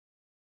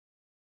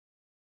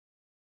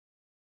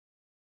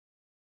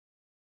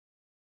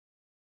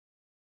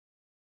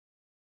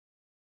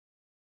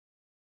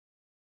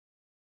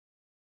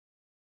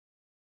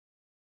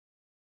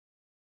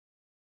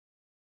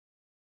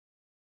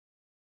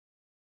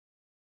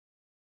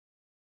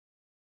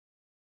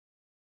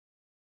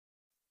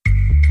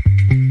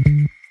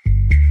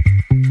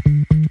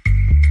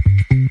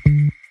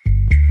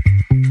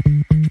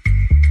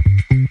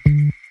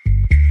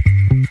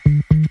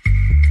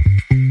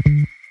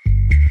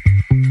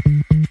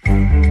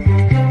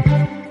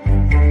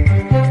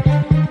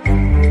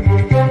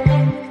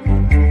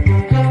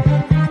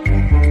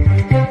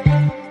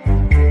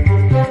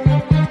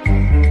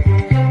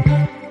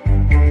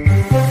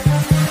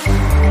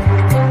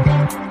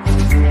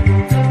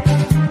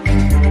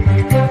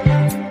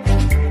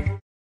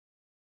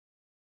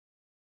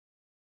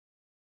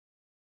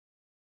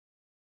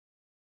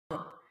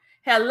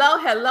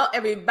Hello,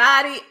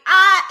 everybody.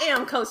 I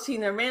am Coach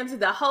Tina Ramsey,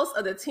 the host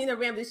of the Tina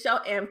Ramsey Show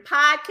and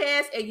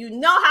podcast. And you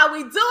know how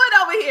we do it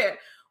over here.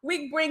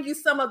 We bring you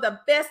some of the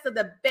best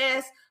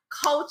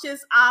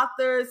coaches,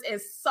 authors,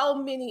 and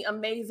so many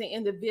amazing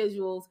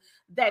individuals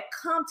that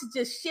come to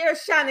just share,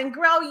 shine, and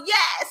grow,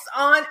 yes,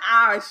 on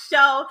our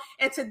show.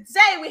 And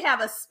today we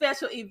have a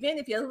special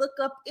event. If you look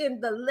up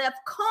in the left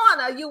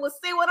corner, you will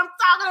see what I'm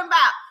talking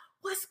about.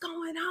 What's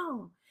going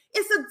on?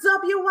 It's a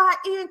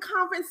WYN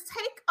conference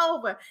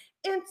takeover.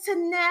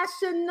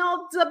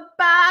 International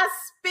Dubai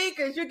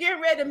speakers. You're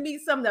getting ready to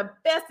meet some of the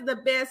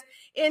best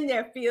in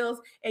their fields.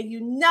 And you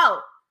know,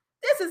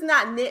 this is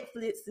not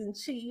Netflix and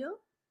chill.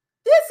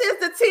 This is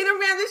the Tina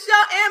Ramsey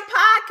Show and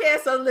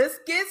podcast. So let's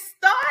get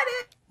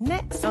started.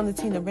 Next on the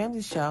Tina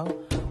Ramsey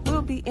Show,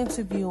 we'll be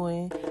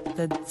interviewing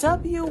the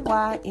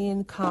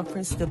WYN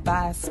Conference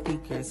Dubai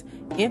Speakers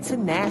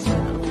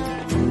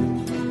International.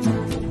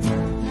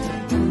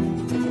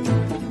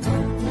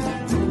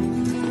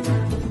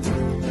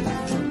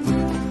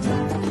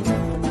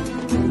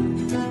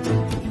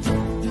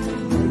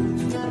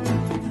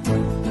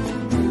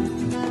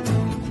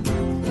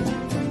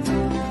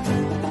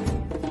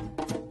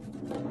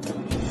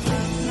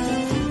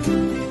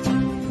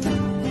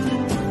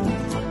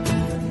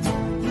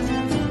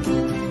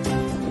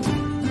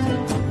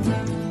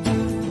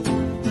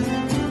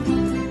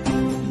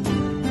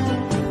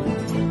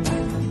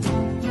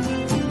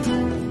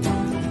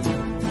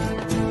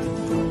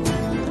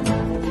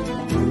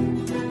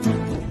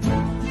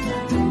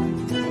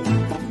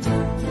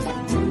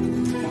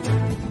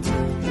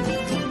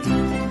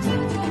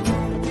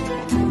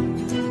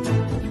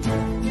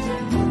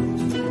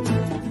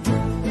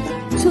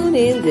 Tune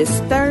in this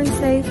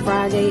Thursday,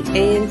 Friday,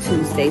 and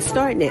Tuesday,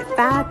 starting at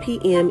 5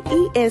 p.m.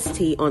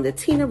 EST on the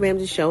Tina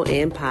Ramsey Show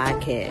and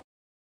Podcast.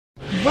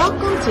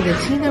 Welcome to the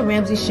Tina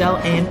Ramsey Show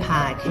and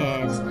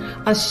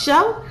Podcast, a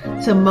show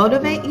to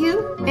motivate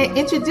you and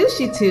introduce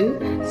you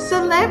to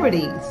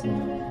celebrities,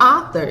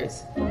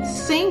 authors,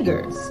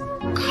 singers,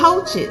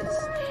 coaches,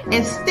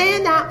 and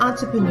standout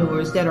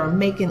entrepreneurs that are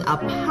making a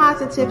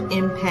positive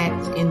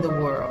impact in the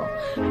world.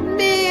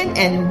 Men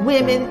and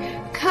women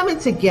coming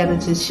together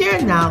to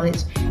share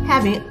knowledge,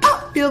 having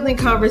upbuilding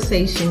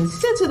conversations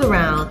centered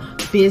around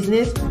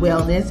business,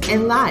 wellness,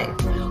 and life.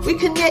 We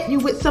connect you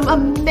with some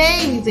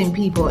amazing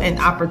people and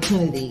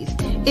opportunities.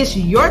 It's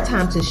your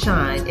time to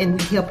shine, and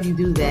we help you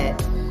do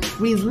that.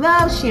 We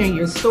love sharing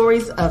your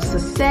stories of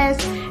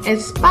success and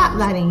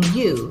spotlighting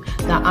you,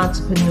 the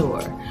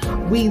entrepreneur.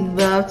 We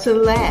love to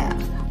laugh.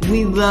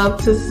 We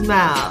love to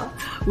smile.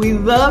 We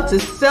love to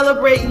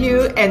celebrate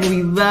you, and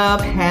we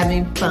love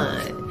having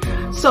fun.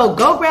 So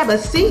go grab a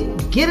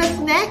seat, get a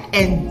snack,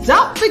 and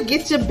don't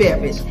forget your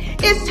beverage.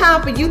 It's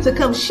time for you to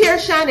come share,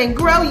 shine, and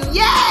grow.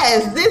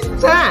 Yes, this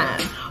time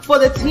for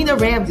the Tina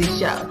Ramsey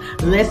Show.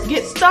 Let's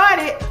get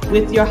started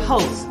with your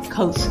host,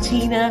 Coach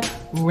Tina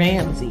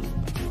Ramsey.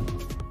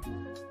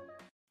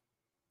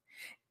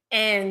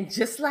 And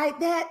just like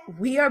that,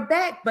 we are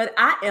back, but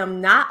I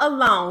am not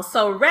alone.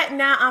 So right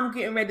now, I'm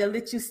getting ready to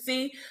let you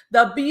see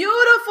the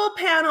beautiful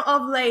panel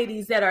of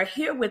ladies that are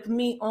here with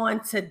me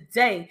on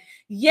today.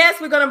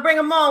 Yes, we're going to bring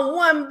them on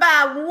one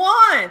by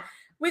one.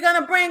 We're going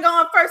to bring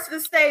on first to the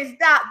stage,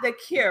 Dr.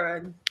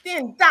 Kira,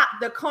 then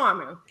Dr.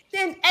 Carmen,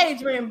 then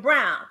Adrienne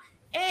Brown,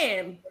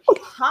 and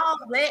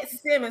Paulette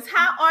Simmons.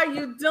 How are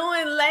you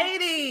doing,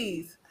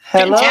 ladies?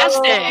 Hello.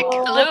 Fantastic.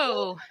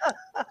 Hello.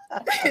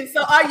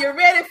 So are you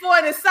ready for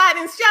an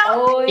exciting show?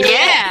 Oh,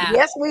 yeah.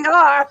 Yes, we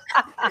are.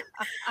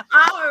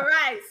 All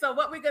right. So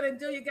what we're going to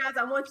do, you guys,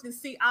 I want you to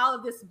see all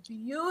of this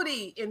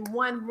beauty in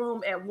one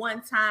room at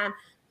one time,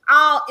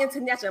 all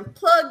international,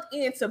 plugged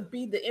in to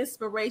be the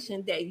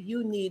inspiration that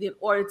you need in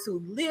order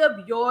to live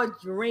your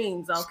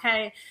dreams,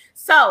 okay?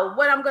 So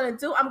what I'm going to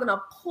do, I'm going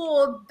to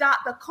pull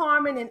Dr.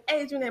 Carmen and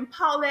Adrienne and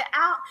Paulette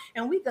out,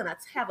 and we're going to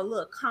have a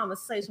little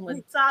conversation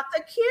with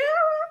Dr.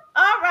 Kira.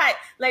 All right,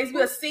 ladies,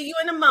 we'll see you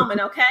in a moment,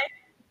 okay?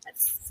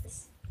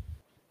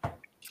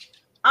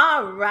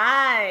 All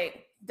right.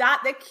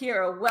 Dr.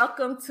 Kira,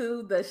 welcome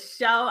to the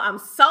show. I'm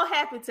so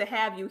happy to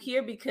have you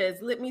here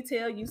because let me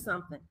tell you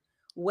something.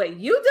 What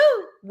you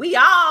do, we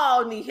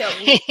all need help.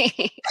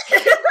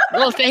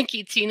 Well, thank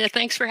you, Tina.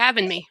 Thanks for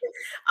having me.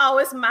 Oh,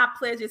 it's my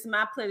pleasure. It's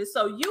my pleasure.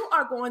 So you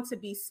are going to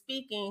be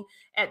speaking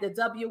at the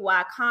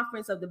WY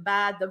Conference of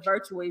Dubai, the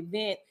virtual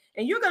event,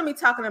 and you're going to be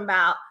talking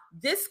about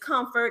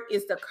discomfort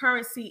is the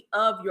currency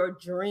of your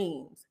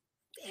dreams.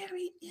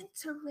 Very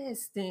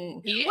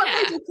interesting. Yeah. What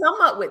made you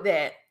come up with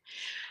that?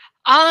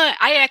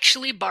 I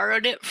actually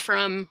borrowed it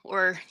from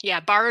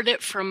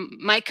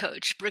my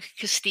coach, Brooke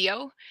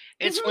Castillo.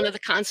 It's one of the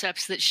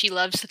concepts that she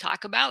loves to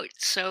talk about.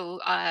 So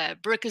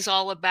Brooke is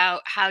all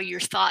about how your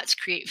thoughts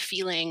create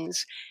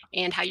feelings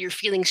and how your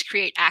feelings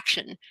create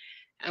action.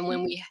 And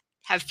when we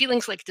have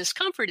feelings like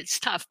discomfort, it's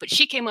tough. But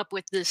she came up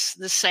with this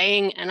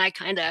saying, and I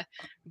kind of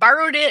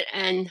borrowed it,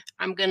 and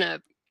I'm going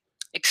to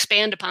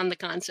expand upon the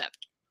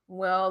concept.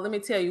 Well, let me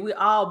tell you, we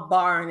all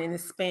borrowing and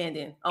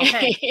expanding.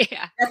 Okay.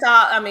 Yeah. That's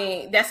all. I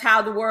mean, that's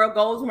how the world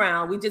goes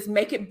around. We just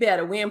make it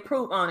better. We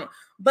improve on it.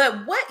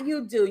 But what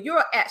you do,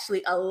 you're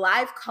actually a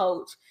life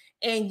coach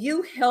and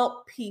you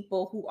help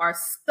people who are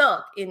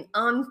stuck in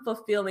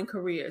unfulfilling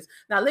careers.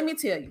 Now, let me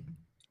tell you,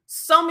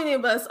 so many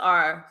of us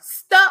are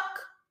stuck,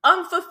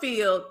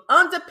 unfulfilled,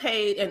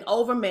 underpaid, and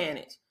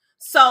overmanaged.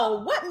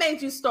 So what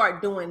made you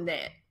start doing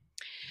that?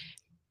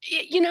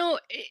 You know,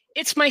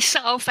 it's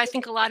myself. I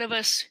think a lot of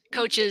us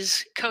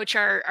coaches coach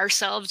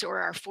ourselves or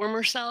our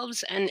former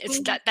selves, and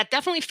it's that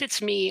definitely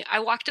fits me. I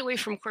walked away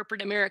from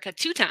corporate America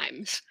 2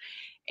 times,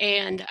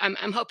 and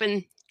I'm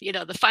hoping, you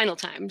know, the final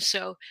time.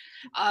 So,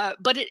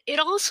 but it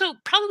also,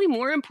 probably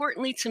more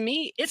importantly to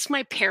me, it's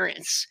my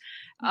parents.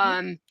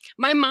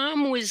 My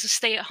mom was a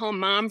stay-at-home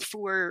mom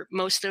for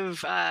most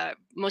of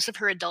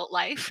her adult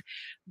life,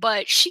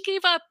 but she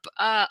gave up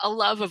a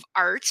love of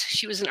art.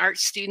 She was an art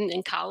student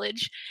in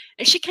college,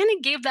 and she kind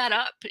of gave that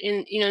up.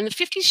 In the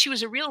 50s, she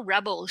was a real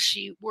rebel.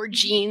 She wore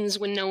jeans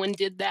when no one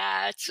did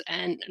that,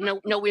 and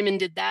no women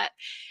did that.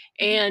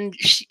 And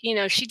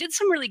she did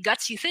some really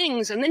gutsy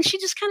things, and then she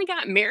just kind of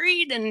got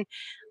married and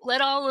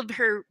let all of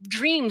her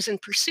dreams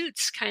and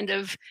pursuits kind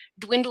of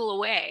dwindle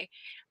away.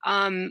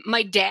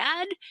 My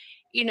dad,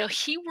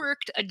 he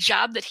worked a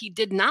job that he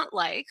did not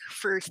like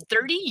for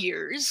 30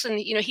 years. And,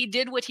 he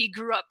did what he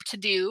grew up to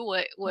do,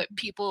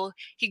 he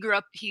grew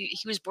up, he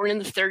was born in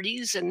the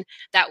 30s, and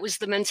that was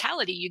the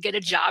mentality. You get a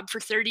job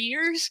for 30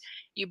 years,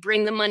 you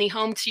bring the money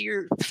home to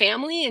your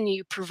family and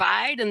you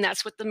provide, and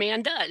that's what the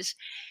man does.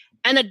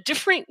 And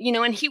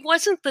and he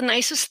wasn't the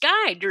nicest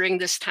guy during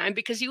this time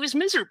because he was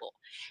miserable.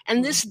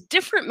 And this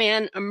different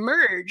man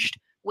emerged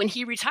when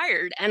he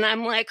retired. And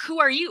I'm like, who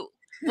are you?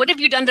 What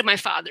have you done to my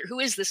father? Who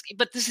is this?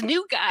 But this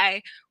new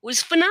guy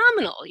was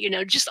phenomenal,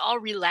 just all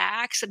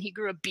relaxed, and he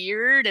grew a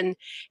beard and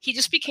he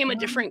just became a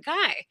different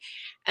guy.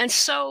 And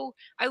so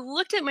I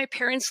looked at my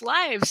parents'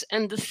 lives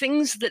and the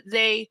things that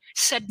they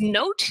said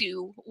no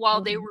to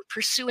while they were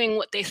pursuing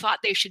what they thought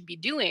they should be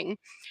doing.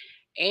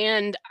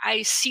 And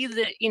I see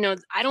that,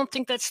 I don't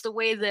think that's the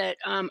way that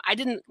I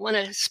didn't want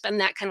to spend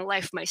that kind of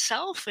life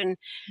myself. And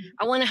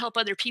I want to help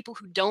other people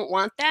who don't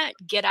want that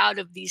get out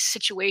of these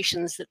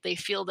situations that they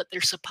feel that they're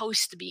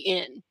supposed to be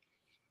in.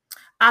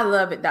 I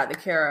love it, Dr.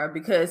 Kara,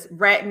 because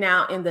right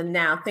now,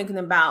 thinking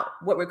about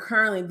what we're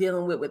currently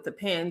dealing with the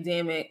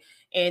pandemic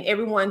and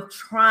everyone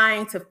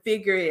trying to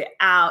figure it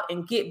out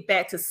and get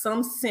back to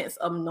some sense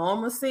of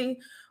normalcy,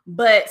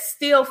 but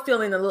still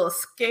feeling a little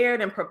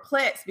scared and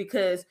perplexed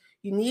because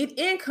you need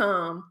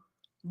income,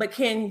 but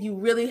can you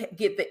really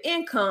get the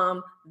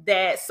income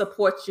that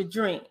supports your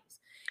dreams?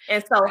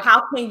 And so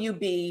how can you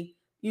be,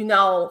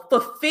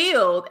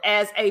 fulfilled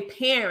as a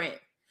parent?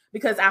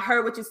 Because I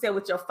heard what you said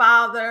with your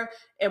father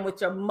and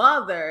with your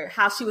mother,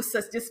 how she was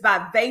such this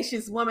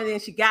vivacious woman, and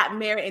she got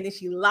married and then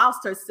she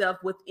lost herself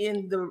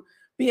within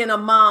being a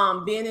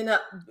mom, being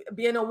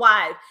a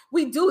wife.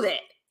 We do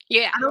that.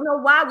 Yeah. I don't know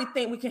why we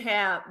think we can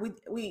have,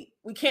 we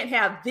can't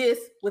have this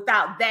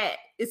without that.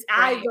 It's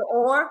either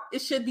or.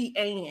 It should be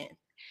and.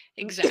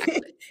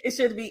 Exactly. It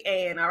should be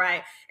and. All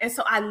right. And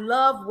so I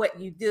love what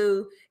you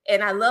do.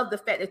 And I love the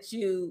fact that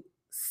you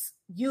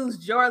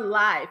used your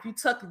life. You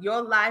took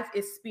your life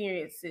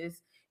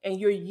experiences and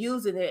you're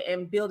using it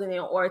and building it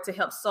in order to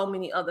help so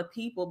many other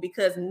people,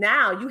 because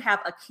now you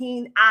have a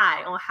keen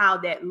eye on how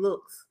that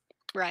looks.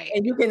 Right.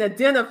 And you can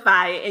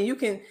identify it, and you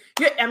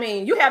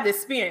have the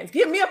experience.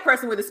 Give me a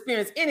person with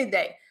experience any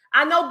day.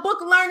 I know book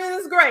learning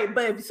is great,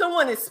 but if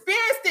someone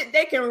experienced it,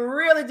 they can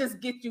really just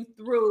get you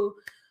through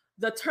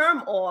the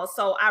turmoil.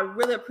 So I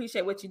really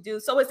appreciate what you do.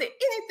 So is there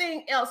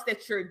anything else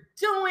that you're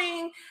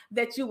doing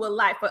that you would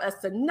like for us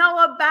to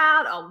know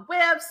about? A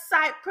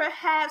website,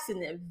 perhaps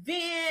an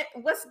event?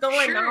 What's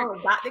going on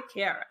with Dr.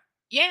 Kara?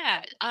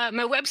 Yeah.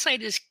 My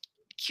website is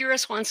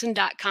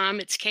KiraSwanson.com.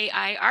 It's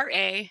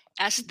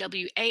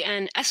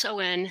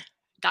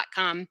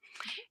KiraSwanson.com.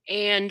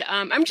 And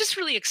I'm just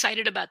really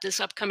excited about this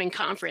upcoming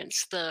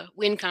conference, the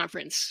WIN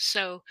conference.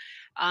 So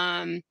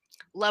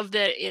love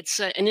that it's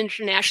an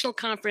international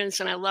conference,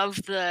 and I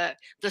love the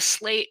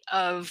slate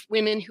of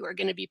women who are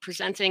going to be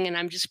presenting, and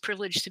I'm just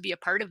privileged to be a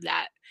part of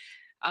that.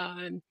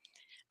 I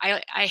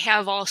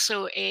have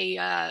also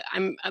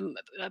I'm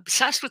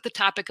obsessed with the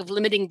topic of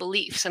limiting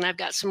beliefs, and I've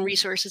got some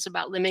resources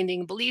about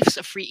limiting beliefs,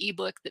 a free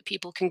ebook that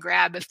people can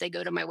grab if they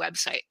go to my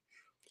website.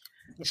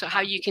 So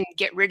how you can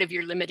get rid of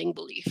your limiting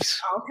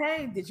beliefs.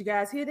 Okay. Did you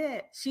guys hear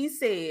that? She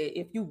said,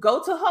 if you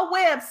go to her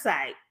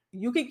website,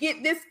 you can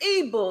get this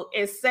ebook,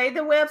 and say the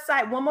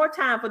website one more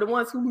time for the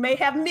ones who may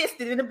have missed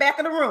it in the back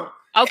of the room.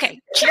 Okay.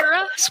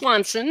 Kira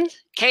Swanson,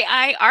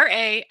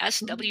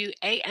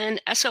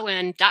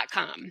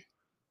 KiraSwanson.com.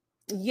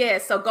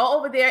 Yes, so go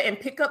over there and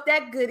pick up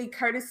that goodie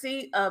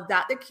courtesy of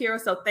Dr. Kira.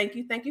 So thank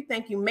you.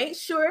 Make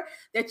sure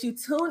that you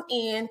tune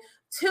in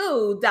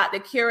to Dr.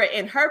 Kira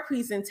in her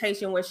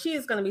presentation, where she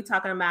is going to be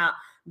talking about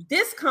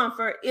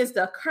Discomfort is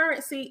the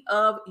currency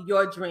of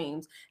your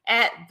dreams.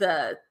 At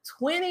the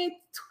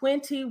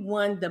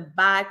 2021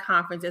 Dubai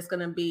conference, it's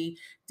going to be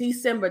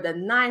December the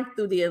 9th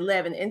through the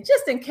 11th. And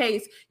just in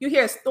case you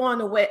hear us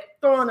throwing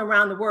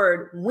around the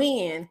word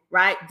WIN,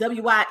 right?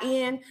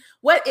 WIN,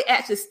 what it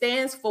actually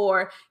stands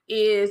for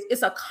is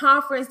it's a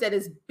conference that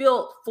is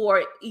built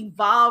for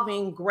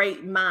evolving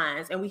great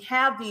minds. And we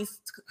have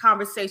these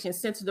conversations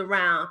centered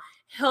around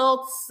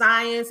health,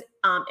 science,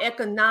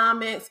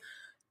 economics,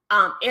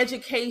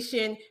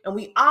 education, and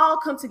we all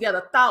come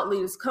together. Thought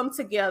leaders come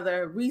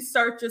together,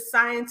 researchers,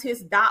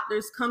 scientists,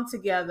 doctors come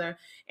together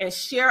and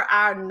share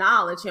our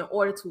knowledge in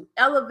order to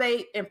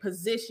elevate and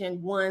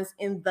position ones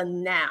in the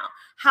now.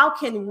 How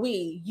can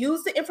we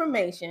use the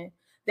information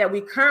that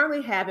we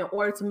currently have in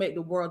order to make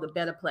the world a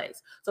better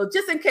place? So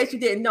just in case you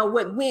didn't know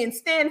what WIN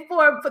stand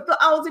for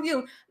those of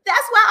you,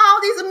 that's why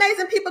all these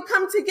amazing people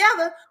come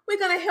together. We're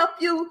going to help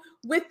you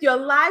with your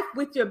life,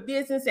 with your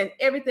business, and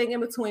everything in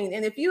between.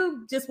 And if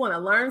you just want to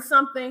learn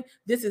something,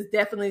 this is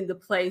definitely the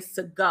place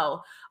to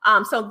go.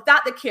 So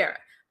Dr. Kara,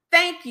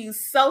 thank you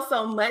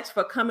so much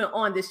for coming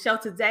on the show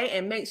today,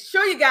 and make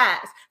sure you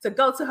guys to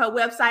go to her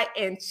website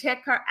and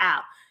check her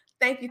out.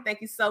 Thank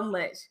you so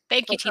much.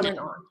 Thank you, coming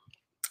Tina. on.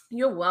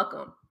 You're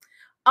welcome.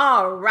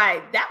 All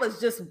right. That was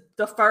just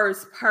the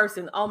first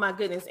person. Oh my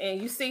goodness.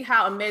 And you see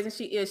how amazing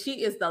she is.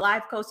 She is the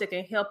life coach that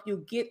can help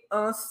you get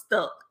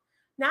unstuck.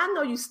 Now I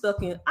know you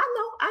stuck in.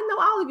 I know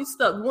all of you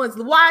stuck. The ones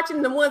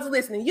watching, the ones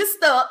listening, you're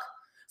stuck.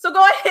 So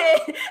go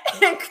ahead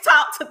and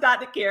talk to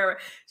Dr. Kara.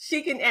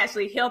 She can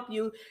actually help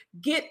you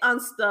get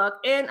unstuck.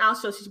 And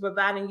also she's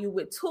providing you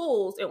with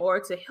tools in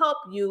order to help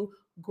you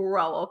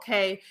grow.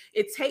 Okay.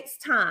 It takes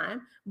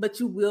time, but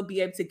you will be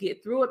able to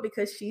get through it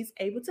because she's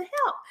able to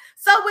help.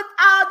 So with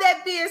all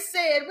that being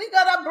said, we're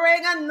going to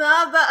bring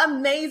another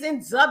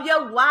amazing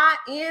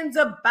WYN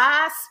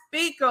Dubai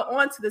speaker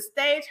onto the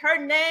stage.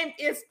 Her name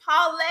is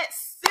Paulette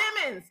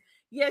Simmons.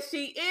 Yes,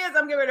 she is.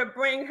 I'm getting ready to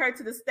bring her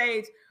to the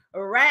stage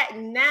right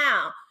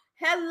now.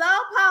 Hello,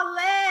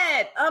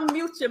 Paulette.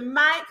 Unmute your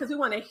mic because we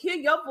want to hear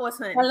your voice,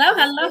 honey. Hello,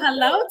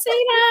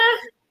 Tina.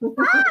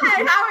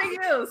 Hi, how are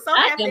you? So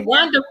I am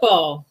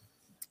wonderful.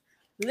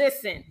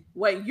 Listen,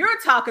 what you're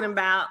talking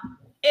about,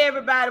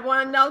 everybody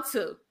want to know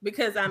too,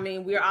 because I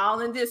mean, we're all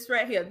in this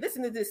right here.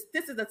 Listen to this.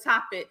 This is the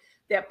topic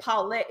that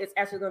Paulette is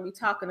actually going to be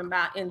talking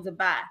about in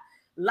Dubai.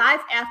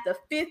 Life after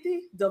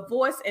 50,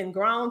 divorce, and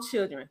grown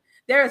children.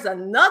 There is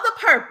another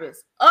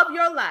purpose of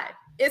your life.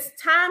 It's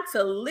time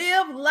to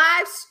live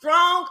life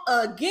strong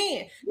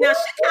again. Now,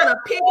 she kind of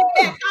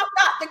piggybacked off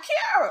Dr.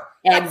 Kara.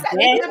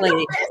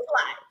 Exactly.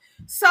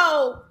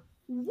 So,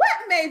 what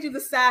made you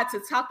decide to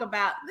talk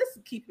about, let's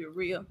keep it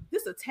real.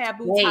 This is a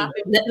taboo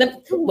topic.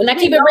 When I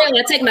keep it real,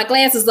 I take my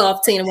glasses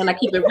off, Tina, when I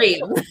keep it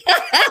real.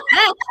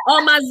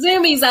 All my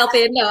Zoomies out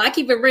there, no, I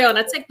keep it real and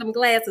I take them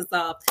glasses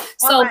off.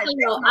 So, right,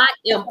 I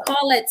am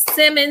Paulette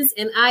Simmons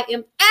and I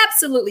am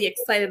absolutely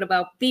excited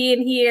about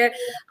being here.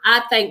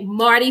 I thank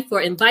Marty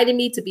for inviting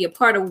me to be a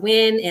part of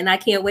WIN, and I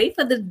can't wait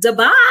for the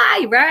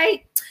Dubai,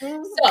 right?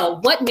 Mm-hmm. So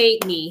what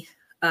made me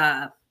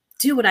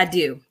do what I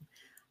do?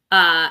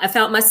 I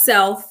found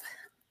myself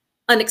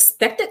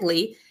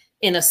unexpectedly,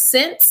 in a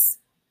sense,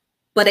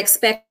 but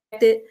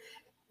expected,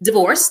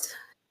 divorced,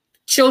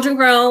 children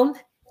grown,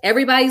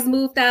 everybody's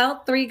moved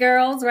out, 3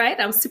 girls, right?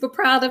 I'm super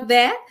proud of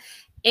that.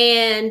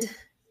 And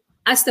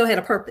I still had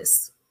a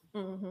purpose.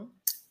 Mm-hmm.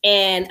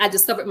 And I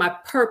discovered my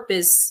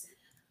purpose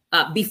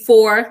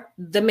before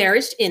the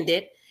marriage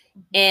ended.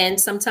 And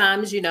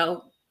sometimes,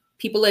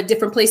 people are at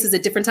different places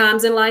at different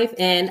times in life.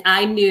 And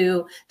I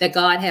knew that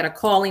God had a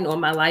calling on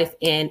my life,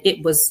 and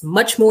it was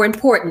much more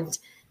important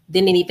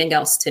than anything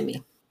else to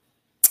me.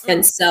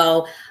 And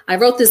so I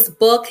wrote this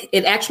book.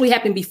 It actually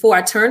happened before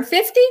I turned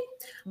 50,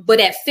 but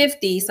at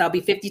 50, so I'll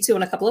be 52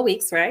 in a couple of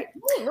weeks, right?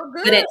 Ooh,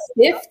 but at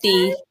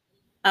 50,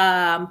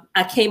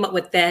 I came up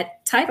with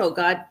that title.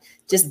 God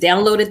just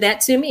downloaded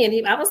that to me.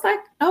 And I was like,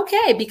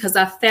 okay, because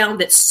I found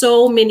that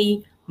so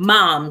many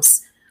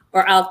moms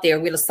are out there.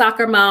 We're the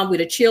soccer mom, we're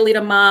the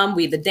cheerleader mom,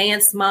 we're the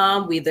dance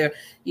mom, we're the,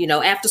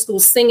 after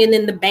school singing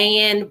in the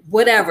band,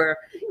 whatever.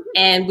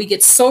 And we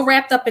get so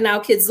wrapped up in our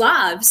kids'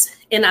 lives.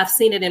 And I've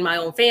seen it in my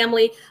own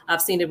family.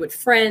 I've seen it with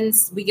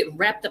friends. We get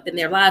wrapped up in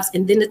their lives.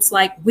 And then it's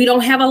like, we don't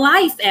have a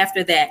life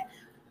after that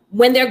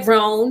when they're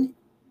grown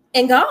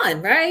and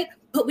gone, right?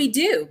 But we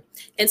do.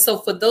 And so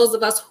for those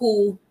of us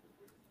who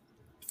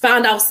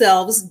found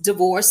ourselves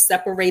divorced,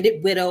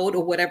 separated, widowed,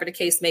 or whatever the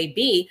case may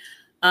be,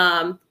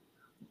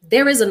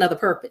 there is another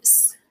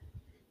purpose.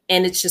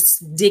 And it's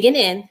just digging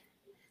in,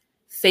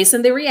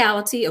 facing the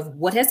reality of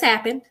what has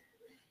happened,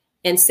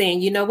 and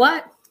saying, you know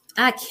what?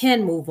 I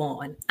can move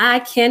on.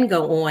 I can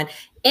go on.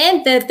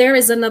 And that there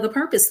is another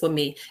purpose for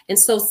me. And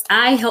so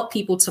I help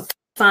people to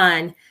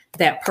find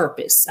that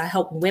purpose. I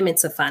help women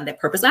to find that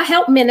purpose. I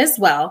help men as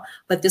well,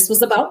 but this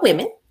was about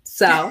women.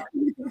 So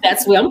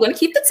that's where I'm going to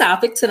keep the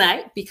topic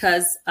tonight,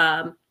 because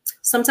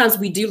sometimes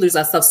we do lose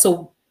ourselves.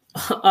 So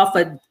off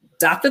a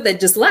doctor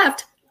that just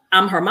left,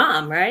 I'm her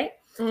mom, right?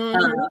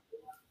 Mm-hmm.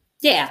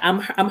 Yeah,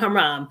 I'm her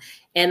mom,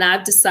 and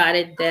I've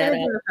decided that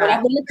what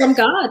I learned from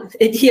God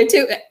here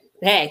too.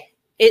 Hey,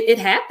 it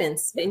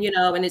happens, and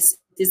and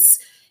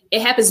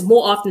it happens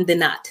more often than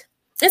not.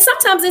 And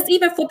sometimes it's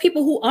even for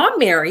people who are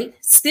married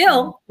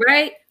still,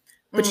 right?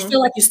 But you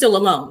feel like you're still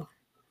alone.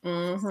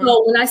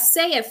 So when I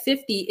say at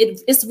 50,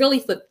 it's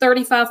really for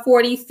 35,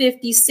 40,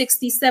 50,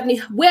 60, 70,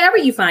 wherever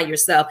you find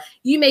yourself.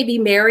 You may be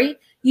married.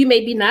 You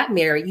may be not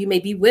married. You may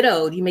be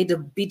widowed. You may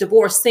be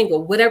divorced,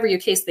 single, whatever your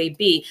case may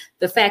be.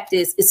 The fact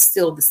is, it's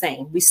still the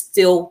same. We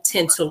still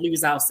tend to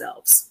lose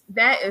ourselves.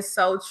 That is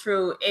so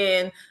true.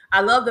 And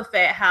I love the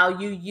fact how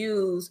you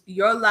use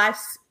your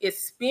life's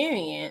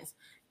experience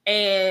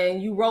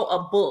and you wrote a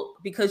book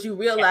because you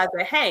realized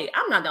that, hey,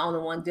 I'm not the only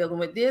one dealing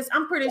with this.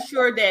 I'm pretty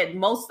sure that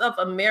most of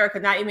America,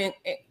 not even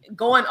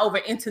going over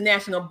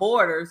international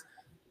borders,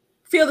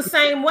 feel the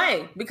same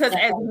way. Because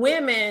as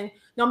women,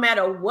 no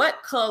matter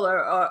what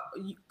color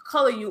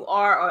you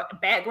are or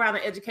background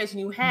or education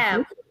you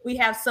have, we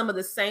have some of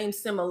the same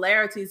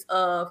similarities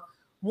of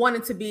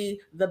wanting to be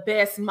the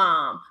best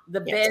mom,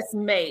 the best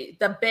maid,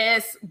 the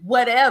best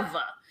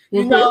whatever,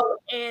 you know,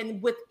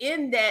 and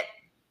within that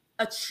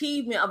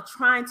achievement of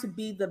trying to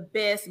be the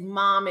best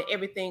mom and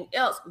everything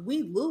else,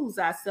 we lose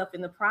ourselves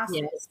in the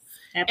process. Yes,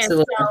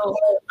 absolutely. And so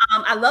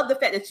I love the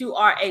fact that you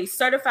are a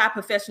certified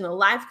professional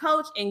life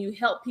coach and you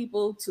help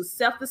people to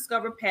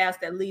self-discover paths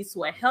that leads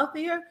to a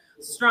healthier,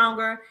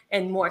 stronger,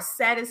 and more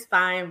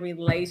satisfying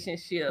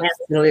relationship.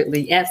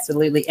 Absolutely,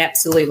 absolutely,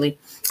 absolutely.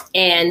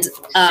 And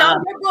show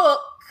your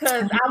book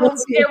because I want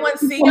everyone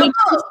to see your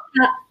book.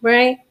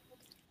 Right.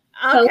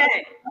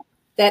 Okay.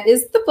 That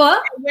is the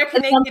book. Where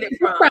can they get it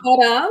from?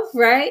 Proud of,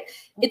 right?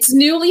 It's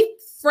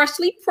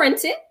freshly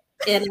printed,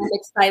 and I'm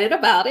excited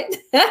about it.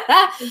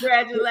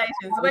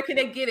 Congratulations. Where can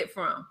they get it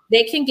from?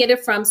 They can get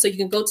it from, so you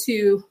can go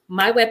to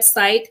my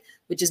website,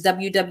 which is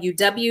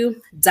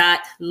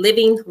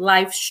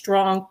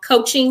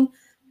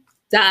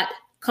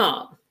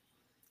www.livinglifestrongcoaching.com.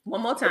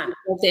 One more time.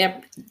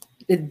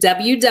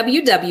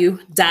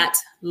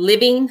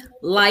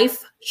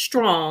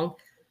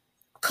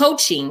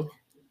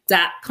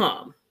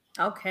 www.livinglifestrongcoaching.com.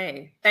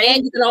 Okay.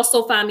 And you can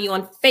also find me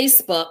on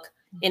Facebook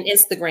and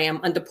Instagram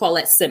under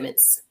Paulette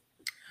Simmons.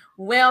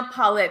 Well,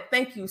 Paulette,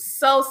 thank you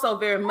so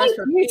very much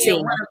for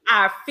being one of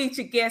our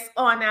featured guests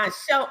on our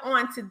show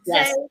on today.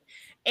 Yes.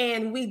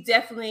 And we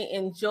definitely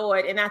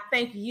enjoyed. And I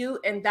thank you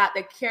and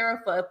Dr.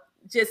 Kara for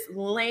just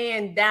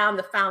laying down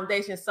the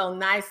foundation so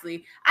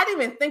nicely. I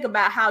didn't even think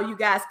about how you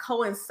guys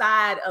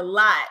coincide a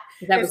lot.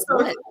 That was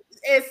good.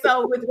 And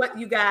so with what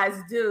you guys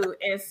do.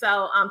 And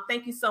so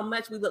thank you so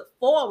much. We look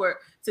forward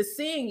to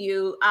seeing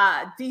you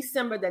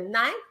December the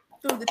 9th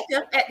through the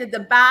 10th at the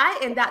Dubai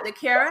and Dr.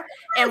 Kara.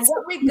 And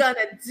what we're going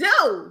to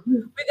do,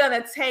 we're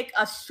going to take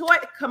a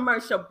short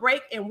commercial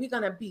break and we're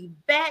going to be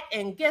back.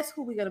 And guess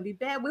who we're going to be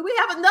back with? We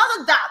have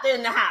another doctor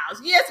in the house.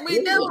 Yes,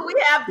 we do. We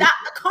have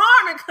Dr.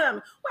 Carmen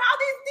coming. Where all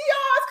these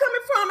DRs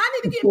coming from? I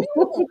need to get me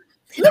one.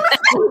 Let me see.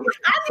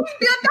 I need to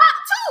be a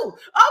doctor too.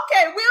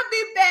 Okay, we'll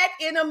be back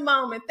in a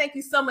moment. Thank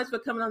you so much for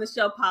coming on the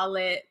show,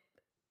 Paulette.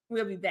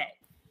 We'll be back.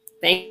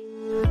 Thank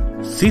you.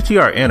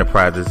 CTR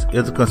Enterprises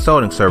is a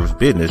consulting service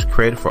business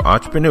created for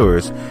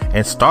entrepreneurs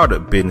and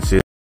startup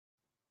businesses.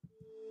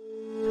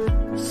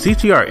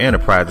 CTR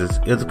Enterprises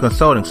is a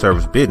consulting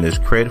service business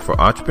created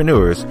for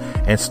entrepreneurs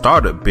and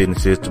startup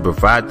businesses to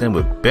provide them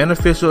with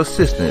beneficial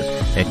assistance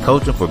and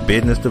coaching for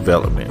business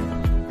development.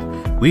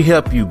 We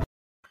help you.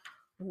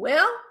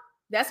 Well,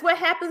 that's what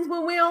happens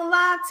when we're on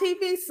live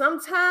TV.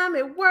 Sometime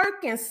it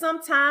works and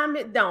sometime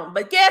it don't.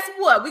 But guess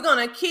what? We're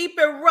going to keep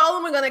it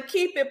rolling. We're going to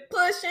keep it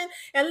pushing.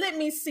 And let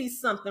me see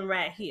something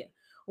right here.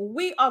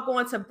 We are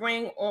going to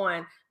bring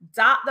on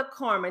Dr.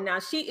 Carmen. Now,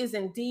 she is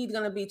indeed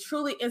going to be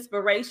truly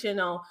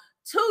inspirational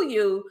to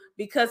you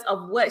because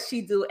of what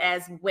she do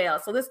as well.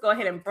 So let's go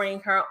ahead and bring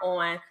her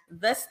on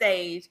the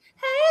stage.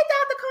 Hey,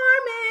 Dr.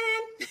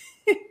 Carmen.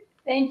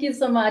 Thank you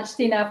so much,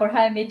 Tina, for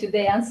having me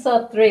today. I'm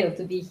so thrilled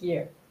to be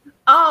here.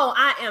 Oh,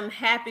 I am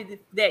happy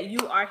that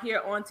you are here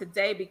on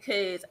today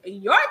because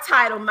your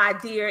title, my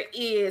dear,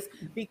 is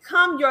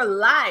Become Your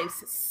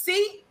Life's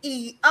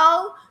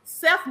CEO,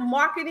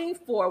 Self-Marketing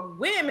for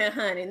Women,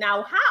 honey.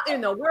 Now, how in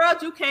the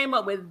world you came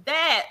up with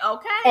that,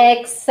 okay?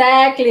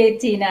 Exactly,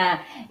 Tina.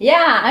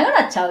 Yeah, I'm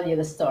going to tell you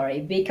the story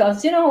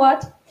because you know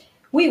what?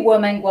 We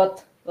women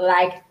got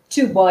like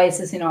two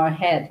voices in our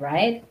head,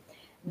 right?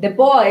 The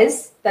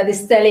voice that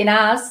is telling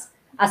us,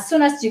 as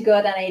soon as you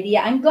got an idea,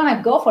 I'm going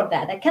to go for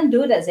that. I can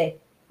do that. Say,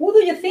 who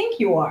do you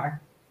think you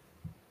are?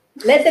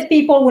 Let the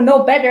people who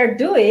know better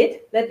do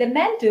it. Let the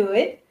men do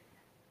it.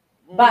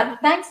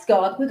 But thanks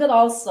God, we got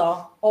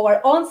also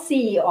our own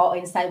CEO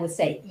inside would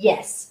say,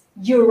 yes,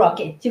 you rock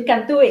it. You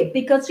can do it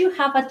because you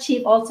have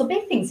achieved also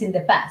big things in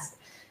the past.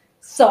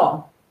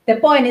 So the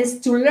point is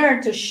to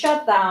learn to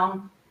shut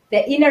down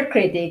the inner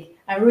critic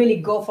and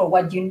really go for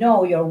what you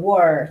know you're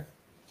worth,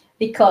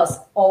 because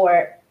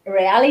our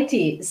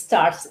reality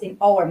starts in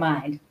our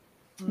mind.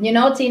 You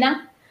know,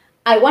 Tina,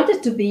 I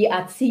wanted to be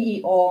a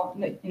CEO,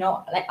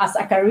 like as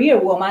a career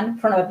woman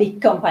from a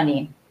big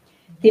company,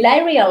 till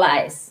I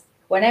realized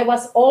when I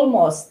was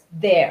almost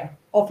there,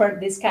 offered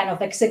this kind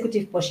of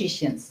executive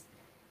positions,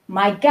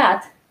 my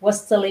gut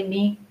was telling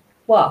me,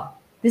 well,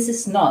 this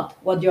is not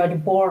what you are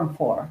born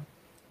for.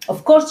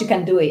 Of course you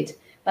can do it.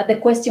 But the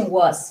question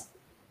was,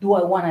 do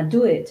I want to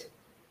do it?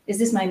 Is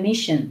this my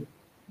mission?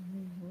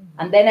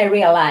 And then I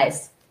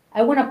realized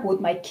I want to put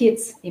my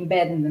kids in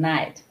bed in the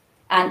night.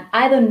 And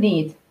I don't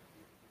need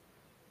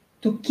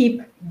to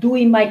keep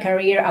doing my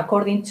career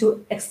according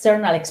to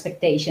external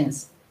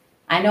expectations.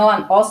 I know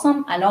I'm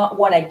awesome. I know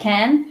what I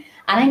can.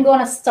 And I'm going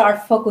to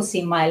start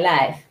focusing my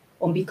life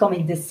on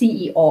becoming the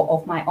CEO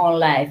of my own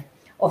life,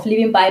 of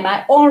living by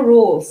my own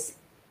rules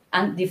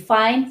and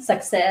define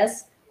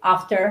success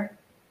after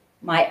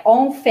my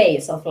own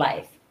phase of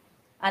life.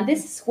 And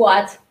this is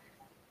why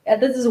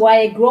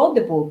I wrote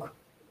the book,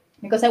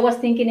 because I was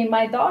thinking in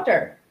my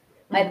daughter.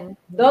 My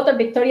daughter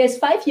Victoria is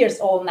 5 years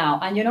old now.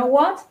 And you know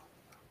what?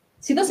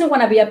 She doesn't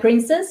want to be a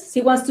princess.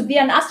 She wants to be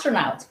an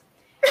astronaut.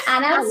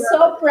 And I'm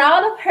so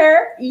proud of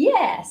her.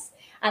 Yes.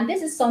 And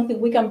this is something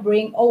we can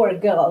bring our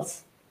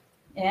girls,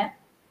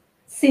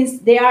 since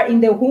they are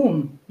in the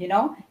womb,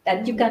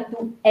 that you can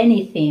do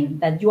anything,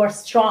 that you are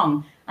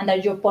strong, and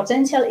that your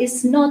potential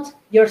is not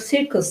your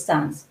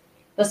circumstance.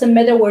 Doesn't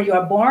matter where you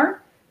are born,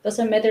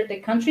 doesn't matter the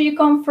country you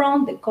come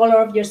from, the color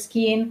of your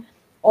skin,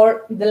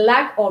 or the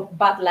lack or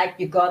bad luck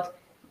you got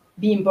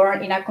being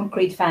born in a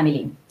concrete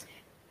family.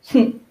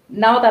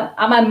 Now that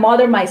I'm a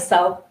mother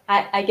myself,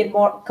 I get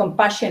more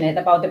compassionate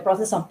about the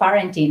process of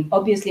parenting.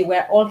 Obviously,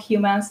 we're all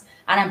humans,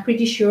 and I'm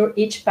pretty sure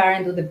each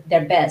parent do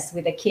their best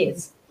with the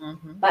kids.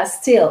 But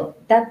still,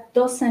 that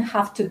doesn't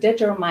have to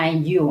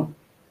determine you,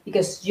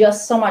 because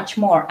just so much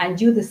more,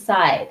 and you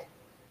decide.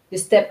 You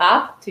step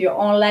up to your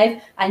own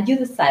life, and you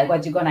decide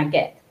what you're going to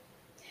get.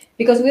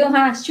 Because we don't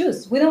have to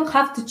choose. We don't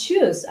have to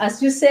choose.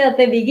 As you said at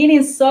the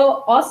beginning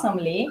so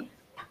awesomely,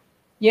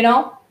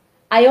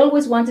 I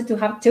always wanted to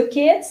have 2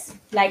 kids,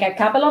 like a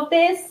couple of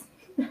these.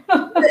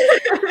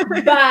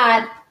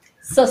 But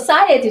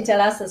society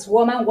tells us as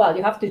women, well,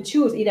 you have to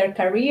choose either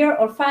career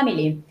or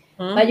family.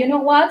 But you know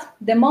what?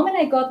 The moment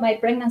I got my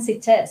pregnancy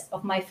test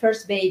of my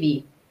first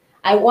baby,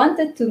 I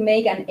wanted to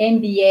make an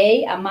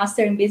MBA, a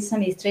Master in Business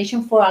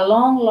Administration, for a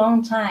long,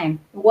 long time.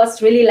 It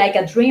was really like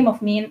a dream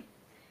of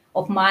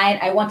mine.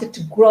 I wanted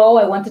to grow.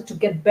 I wanted to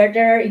get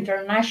better,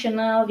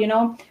 international,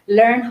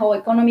 learn how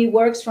economy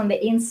works from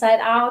the inside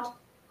out.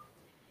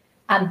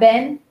 And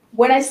then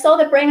when I saw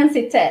the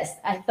pregnancy test,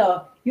 I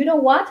thought, you know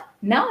what?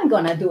 Now I'm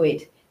going to do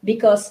it,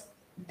 because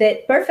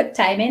the perfect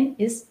timing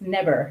is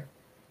never.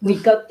 We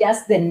got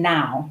just the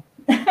now.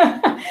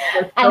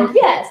 And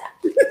yes,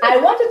 I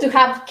wanted to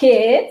have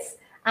kids,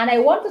 and I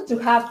wanted to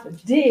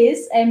have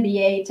this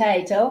MBA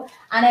title,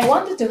 and I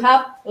wanted to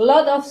have a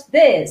lot of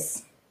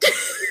this.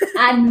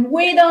 And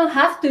we don't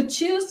have to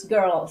choose,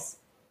 girls.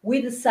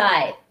 We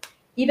decide.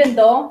 Even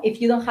though if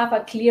you don't have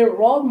a clear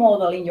role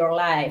model in your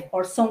life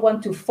or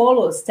someone to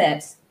follow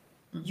steps,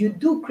 you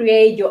do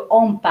create your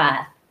own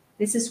path.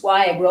 This is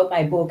why I wrote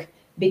my book,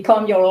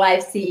 Become Your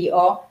Life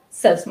CEO,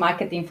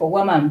 Self-Marketing for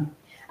Women.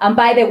 And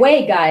by the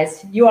way,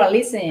 guys, you are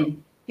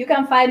listening. You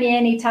can find me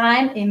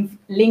anytime in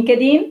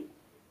LinkedIn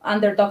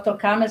under Dr.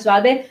 Carmen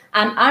Sualve.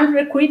 And I'm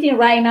recruiting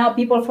right now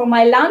people for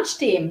my launch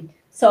team.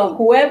 So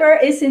whoever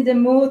is in the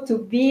mood to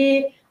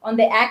be on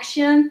the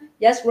action,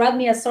 just write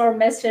me a short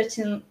message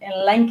in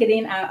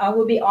LinkedIn, and I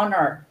will be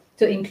honored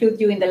to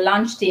include you in the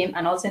launch team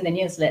and also in the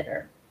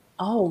newsletter.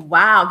 Oh,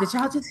 wow. Did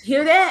y'all just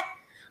hear that?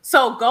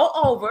 So go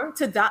over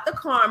to Dr.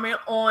 Carmen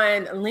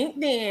on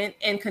LinkedIn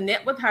and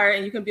connect with her,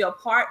 and you can be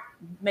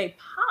may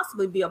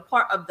possibly be a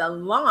part of the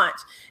launch.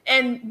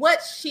 And what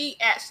she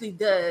actually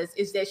does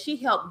is that she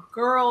helps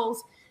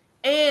girls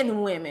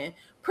and women,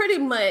 pretty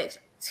much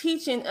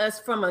teaching us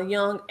from a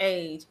young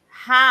age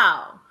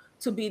how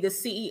to be the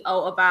CEO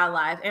of our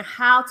life and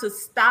how to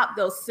stop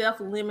those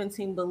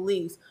self-limiting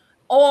beliefs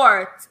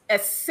or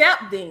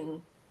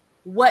accepting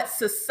what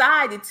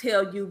society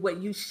tell you what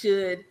you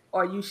should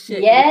or you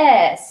shouldn't.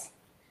 Yes.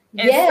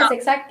 Yes, so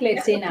exactly,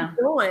 Tina.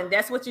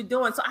 That's what you're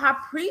doing. So I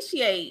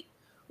appreciate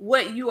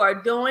what you are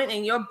doing,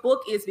 and your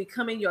book is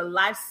Becoming Your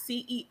Life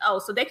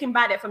CEO. So they can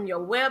buy that from your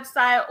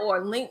website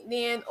or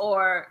LinkedIn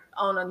or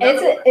on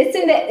another.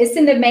 It's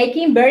in the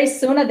making. Very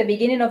soon, at the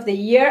beginning of the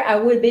year, I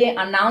will be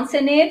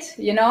announcing it.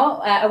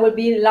 I will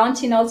be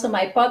launching also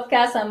my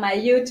podcast and my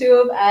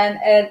YouTube,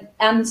 and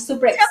I'm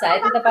super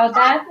excited about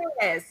that.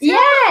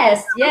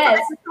 Yes.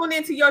 Tune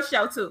into your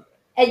show too.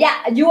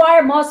 Yeah, you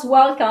are most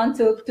welcome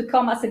to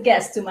come as a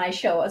guest to my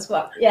show as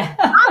well. Yeah.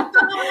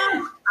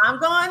 I'm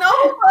going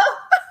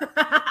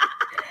over.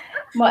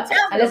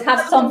 Let's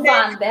have some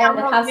fun there.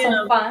 Let's have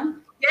some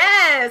fun.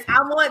 Yes,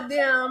 I want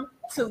them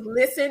to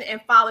listen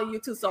and follow you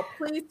too. So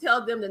please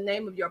tell them the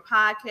name of your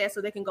podcast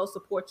so they can go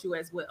support you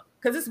as well.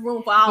 Because it's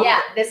room for all.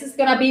 Yeah, this is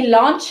gonna be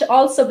launched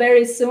also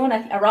very soon,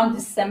 around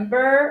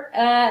December.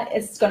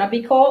 It's gonna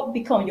be called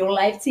Become Your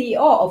Life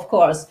CEO, of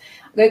course.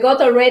 We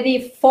got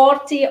already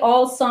 40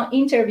 awesome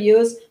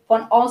interviews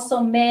from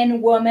awesome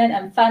men, women,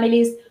 and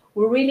families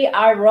who really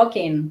are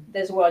rocking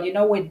this world,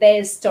 with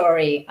their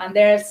story. And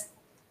there's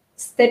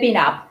stepping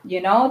up,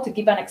 to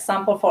give an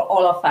example for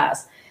all of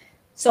us.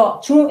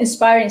 So true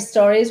inspiring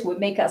stories will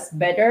make us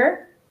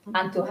better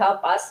and to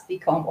help us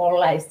become all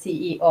life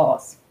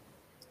CEOs.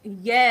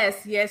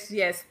 Yes.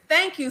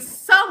 Thank you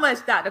so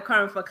much, Dr.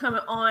 Carmen, for coming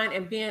on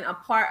and being a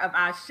part of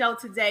our show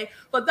today.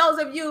 For those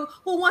of you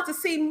who want to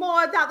see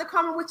more of Dr.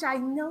 Carmen, which I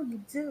know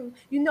you do,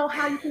 you know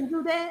how you can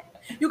do that?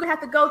 You're going to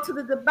have to go to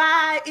the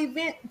Dubai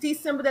event,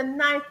 December the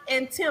 9th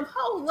and 10th.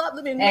 Hold up,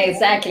 let me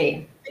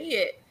exactly. See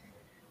it.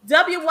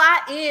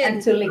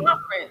 WYN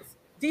Conference,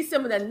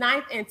 December the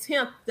 9th and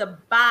 10th,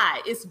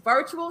 Dubai. It's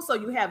virtual, so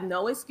you have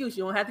no excuse.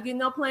 You don't have to get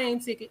no plane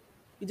ticket.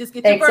 You just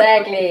get your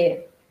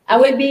virtual. I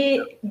will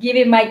be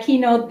giving my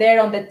keynote there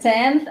on the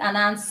 10th, and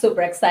I'm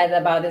super excited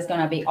about it. It's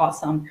going to be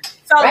awesome.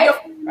 So you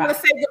want to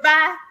say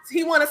goodbye?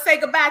 He want to say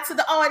goodbye to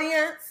the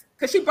audience?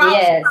 Because she brought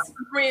some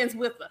friends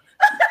with her.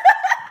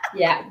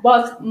 Yeah,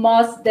 but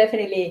most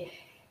definitely,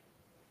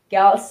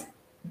 girls,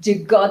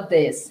 you got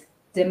this.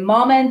 The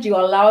moment you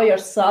allow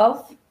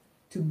yourself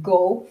to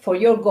go for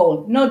your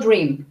goal, no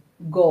dream,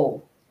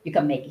 goal, you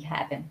can make it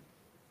happen.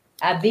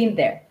 I've been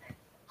there.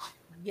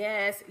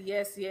 Yes.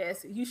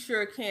 You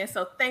sure can.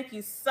 So thank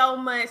you so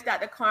much,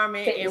 Dr.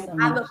 Carmen.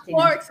 And I look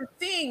forward to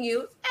seeing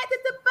you at the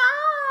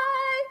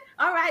Dubai.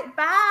 All right.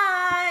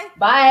 Bye.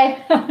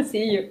 Bye.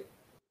 See you.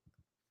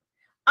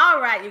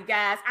 All right, you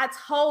guys, I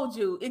told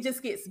you it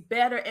just gets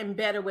better and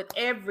better with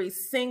every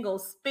single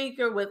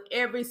speaker, with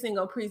every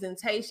single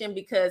presentation,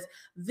 because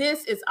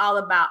this is all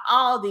about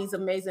all these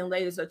amazing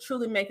ladies are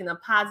truly making a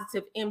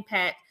positive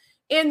impact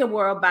in the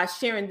world by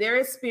sharing their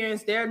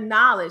experience, their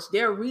knowledge,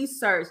 their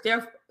research,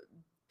 their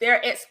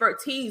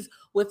expertise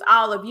with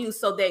all of you,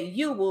 so that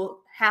you will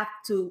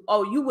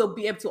you will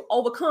be able to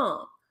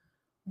overcome,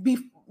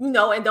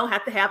 and don't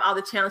have to have all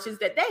the challenges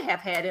that they have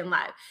had in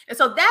life. And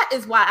so that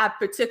is why I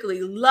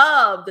particularly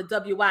love the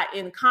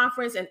WYN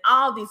conference and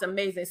all these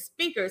amazing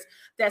speakers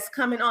that's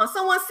coming on.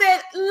 Someone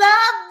said,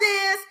 love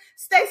this.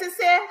 Stacey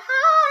said,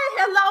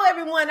 hi, hello,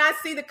 everyone. I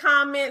see the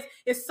comments.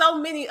 It's so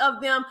many of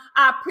them.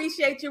 I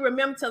appreciate you.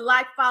 Remember to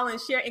like, follow, and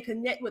share, and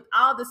connect with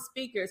all the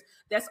speakers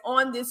that's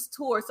on this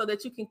tour so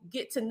that you can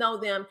get to know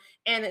them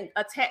and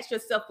attach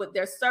yourself with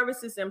their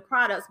services and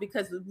products,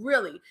 because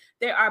really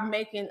they are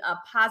making a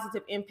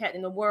positive impact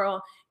in the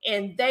world.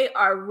 And they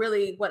are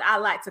really what I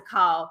like to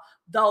call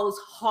those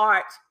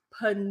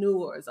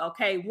heartpreneurs,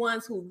 okay?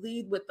 Ones who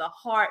lead with the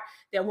heart,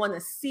 that want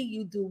to see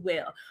you do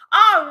well.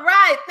 All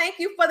right. Thank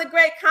you for the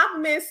great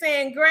compliment,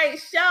 saying great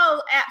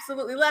show.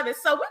 Absolutely love it.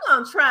 So we're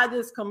going to try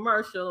this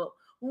commercial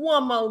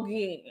one more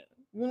again.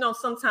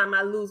 Sometimes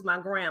I lose my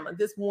grammar.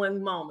 This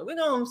one moment. We're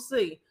going to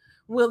see.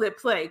 Will it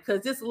play?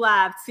 Because it's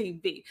live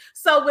TV.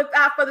 So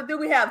without further ado,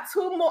 we have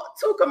two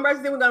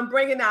commercials. Then we're going to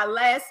bring in our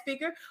last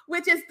speaker,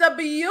 which is the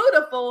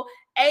beautiful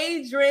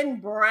Adrienne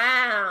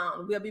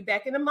Brown. We'll be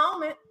back in a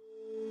moment.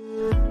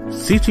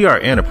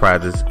 CTR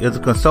Enterprises is a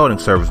consulting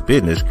service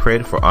business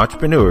created for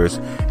entrepreneurs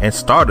and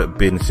startup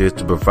businesses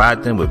to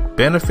provide them with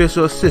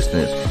beneficial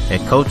assistance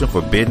and coaching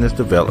for business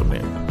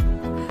development.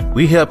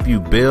 We help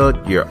you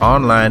build your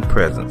online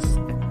presence.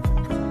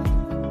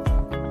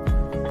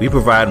 We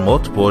provide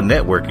multiple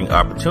networking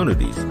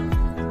opportunities.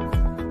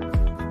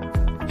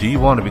 Do you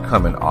want to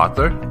become an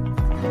author?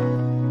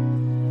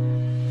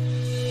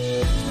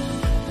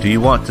 Do you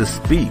want to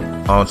speak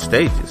on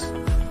stages?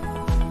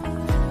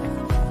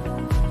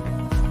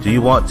 Do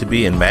you want to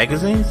be in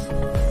magazines?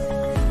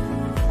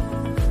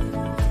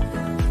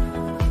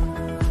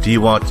 Do you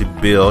want to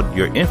build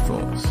your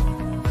influence?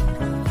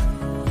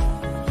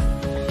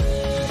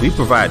 We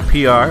provide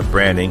PR,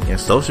 branding, and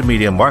social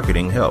media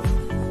marketing help.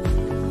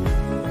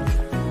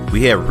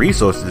 We have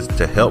resources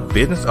to help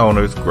business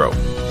owners grow.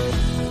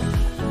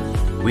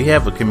 We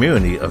have a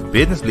community of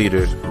business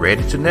leaders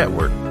ready to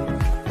network.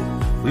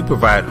 We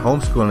provide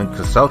homeschooling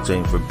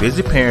consulting for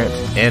busy parents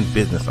and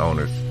business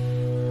owners.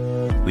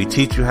 We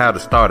teach you how to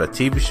start a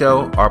TV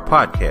show or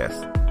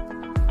podcast.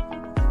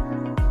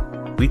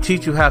 We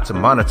teach you how to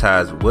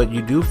monetize what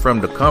you do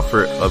from the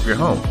comfort of your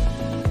home.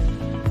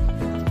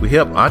 We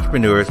help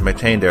entrepreneurs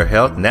maintain their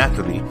health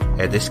naturally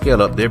as they scale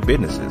up their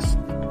businesses.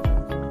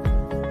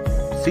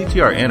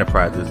 CTR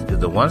Enterprises is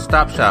the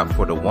one-stop shop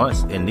for the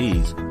wants and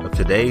needs of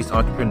today's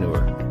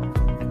entrepreneur.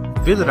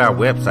 Visit our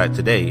website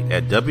today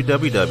at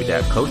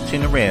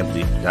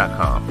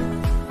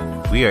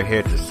www.CoachTinaRamsey.com. We are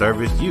here to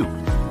service you.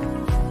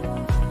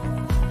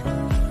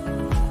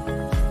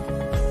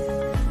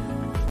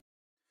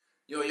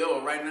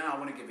 Yo, right now I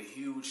want to give a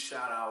huge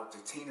shout out to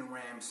Tina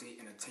Ramsey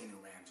and the Tina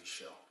Ramsey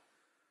Show.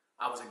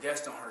 I was a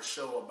guest on her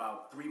show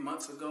about 3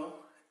 months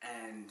ago,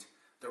 and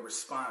the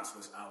response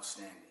was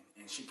outstanding.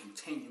 And she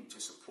continued to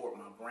support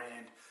my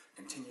brand,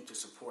 continued to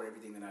support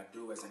everything that I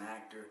do as an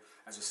actor,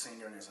 as a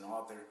singer, and as an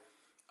author.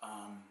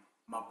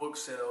 My book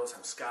sales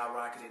have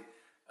skyrocketed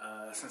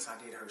since I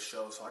did her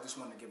show. So I just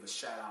wanted to give a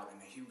shout out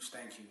and a huge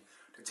thank you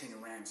to Tina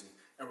Ramsey.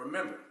 And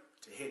remember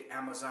to hit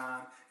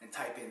Amazon and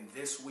type in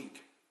 "this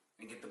week"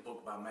 and get the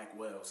book by Mac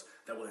Wells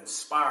that will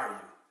inspire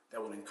you,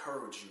 that will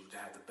encourage you to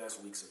have the best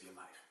weeks of your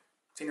life.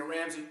 Tina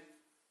Ramsey,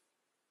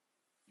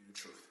 you're the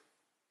truth.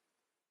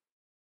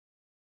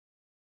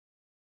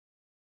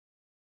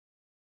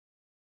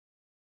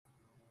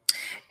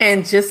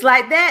 And just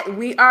like that,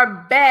 we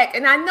are back.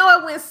 And I know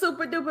it went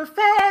super duper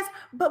fast,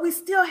 but we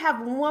still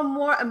have one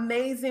more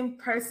amazing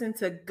person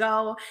to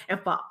go. And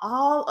for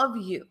all of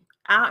you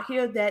out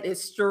here that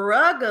is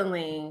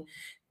struggling,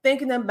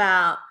 thinking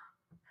about,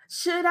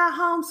 should I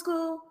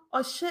homeschool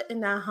or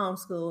shouldn't I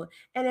homeschool?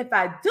 And if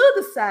I do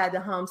decide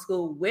to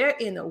homeschool, where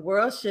in the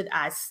world should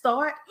I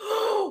start?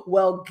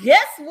 Well,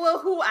 guess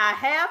what, who I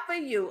have for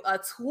you? A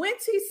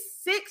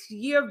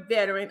 26-year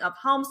veteran of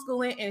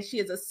homeschooling, and she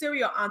is a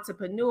serial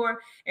entrepreneur,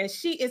 and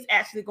she is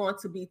actually going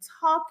to be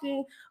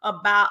talking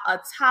about a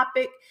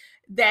topic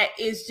that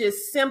is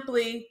just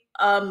simply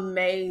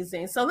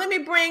amazing. So let me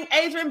bring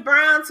Adrienne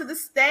Brown to the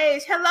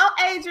stage. Hello,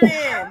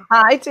 Adrienne.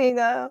 Hi,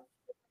 Tina.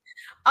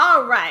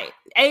 All right,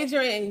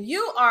 Adrienne,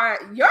 your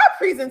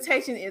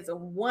presentation is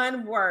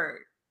one word.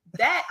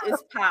 That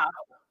is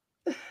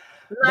powerful.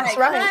 That's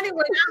right. Honey,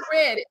 when I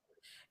read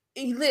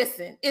it,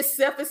 listen, it's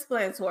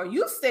self-explanatory.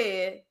 You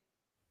said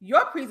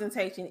your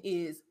presentation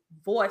is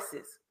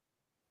voices.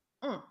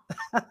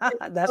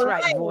 That's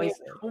right, voices.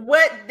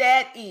 What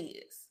that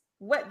is,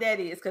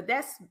 because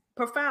that's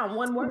profound.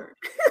 One word.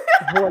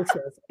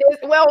 Voices.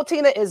 Well,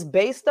 Tina, is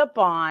based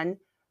upon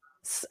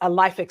a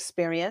life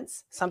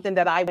experience, something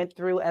that I went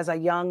through as a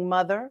young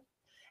mother.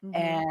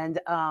 And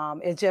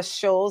it just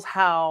shows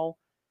how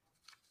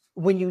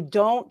when you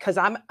don't, because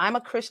I'm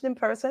a Christian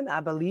person, I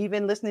believe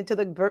in listening to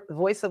the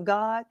voice of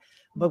God,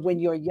 but when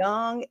you're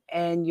young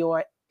and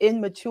you're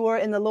immature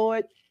in the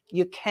Lord,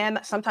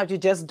 sometimes you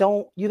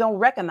don't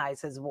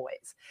recognize his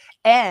voice.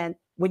 And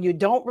when you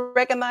don't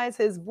recognize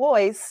his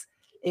voice,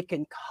 it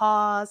can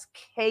cause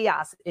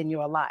chaos in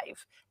your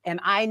life.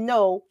 And I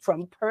know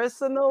from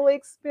personal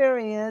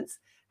experience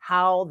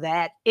how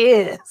that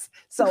is.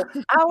 So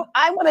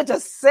I wanted to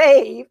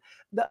save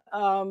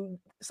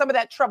some of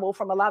that trouble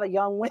from a lot of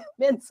young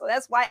women. So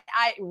that's why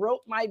I wrote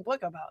my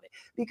book about it,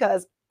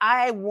 because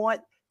I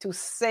want to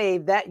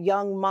save that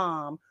young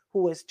mom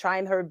who is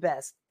trying her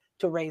best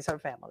to raise her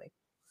family.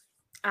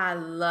 I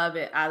love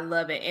it. I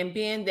love it. And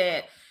being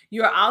that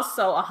you're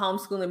also a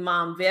homeschooling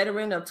mom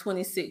veteran of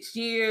 26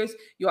 years,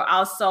 you're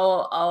also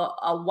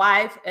a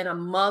wife and a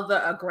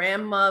mother, a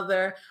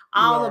grandmother,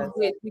 all of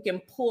which we can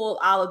pull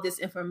all of this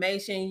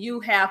information. You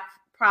have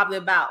probably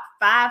about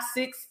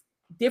 5-6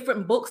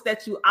 different books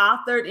that you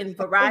authored in a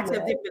variety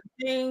of different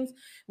things,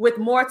 with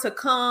more to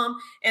come.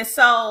 And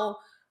so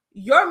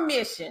your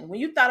mission, when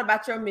you thought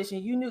about your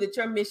mission, you knew that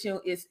your mission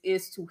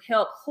is to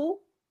help who?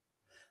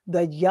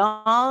 The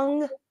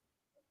young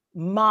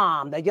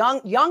mom, the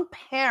young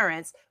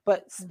parents,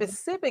 but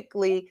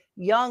specifically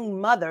young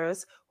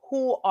mothers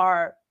who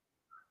are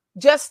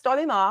just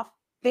starting off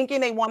thinking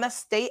they want to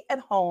stay at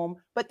home,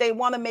 but they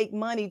want to make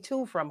money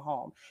too from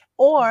home,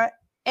 or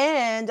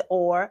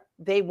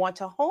they want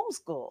to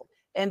homeschool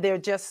and they're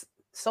just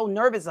so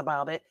nervous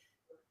about it.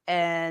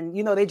 And,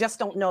 they just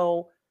don't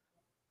know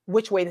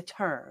which way to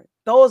turn.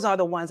 Those are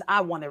the ones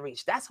I want to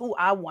reach. That's who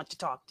I want to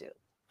talk to.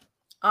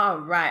 All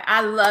right. I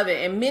love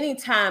it. And many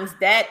times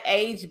that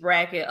age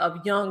bracket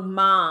of young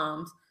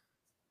moms,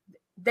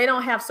 they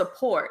don't have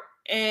support,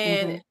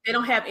 and they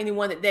don't have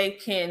anyone that they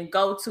can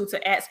go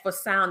to ask for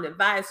sound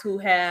advice,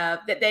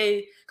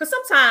 because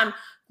sometimes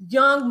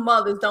young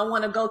mothers don't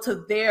want to go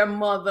to their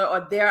mother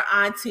or their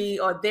auntie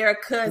or their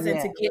cousin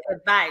to get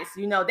advice.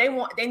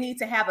 They need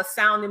to have a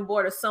sounding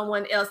board or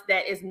someone else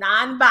that is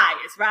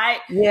non-biased, right?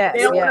 Yeah. They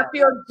don't want to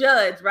feel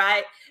judged,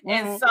 right?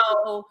 And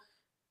so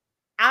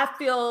I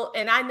feel,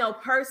 and I know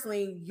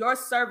personally, your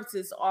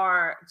services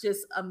are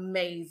just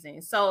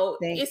amazing. So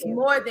it's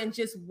more than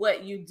just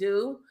what you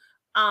do.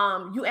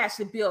 You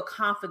actually build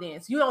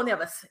confidence. You don't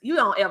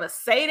ever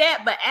say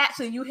that, but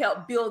actually you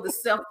help build the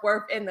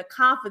self-worth and the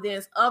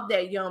confidence of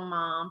that young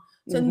mom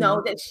to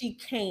know that she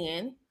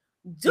can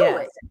do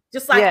it.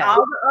 Just like all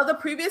the other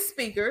previous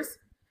speakers,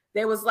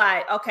 they was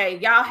like, okay,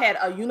 y'all had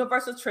a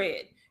universal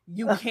tread.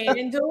 You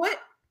can do it.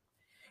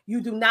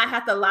 You do not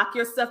have to lock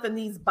yourself in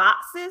these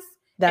boxes.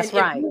 That's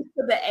right. If you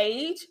to the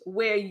age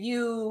where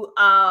your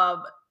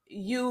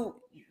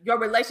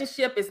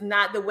relationship is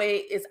not the way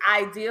it's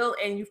ideal,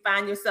 and you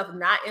find yourself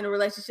not in a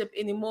relationship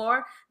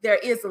anymore, there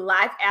is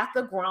life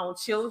after grown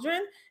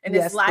children, and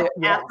it's life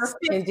after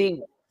 50.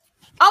 Indeed.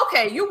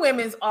 Okay, you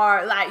women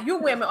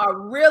are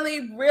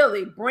really,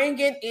 really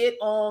bringing it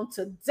on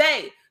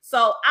today.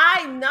 So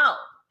I know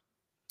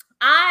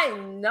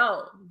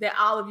that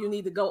all of you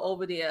need to go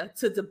over there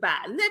to Dubai.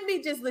 Let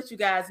me just let you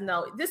guys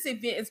know, this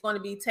event is going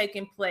to be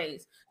taking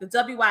place. The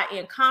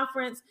WYN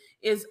conference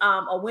is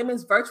a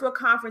women's virtual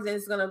conference, and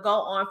it's going to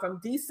go on from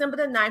December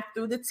the 9th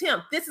through the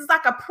 10th. This is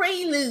like a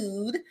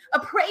prelude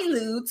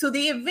to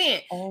the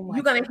event.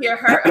 You're going to hear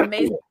her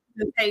amazing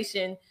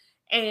presentation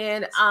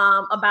and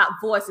about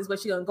voices, where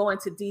she's going to go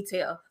into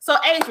detail. So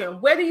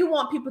Adrienne, where do you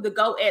want people to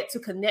go to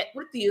connect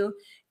with you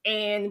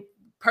and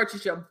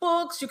purchase your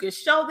books? You can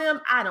show them.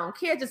 I don't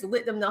care. Just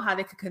let them know how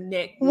they can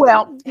connect.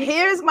 Well,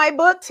 here's my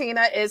book,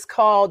 Tina. It's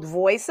called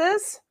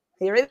Voices.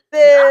 Here it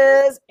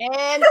is.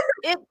 And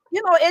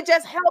it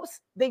just helps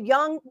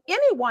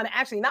anyone,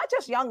 actually, not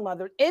just young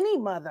mother, any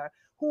mother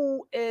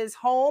who is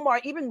home or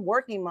even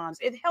working moms.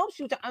 It helps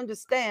you to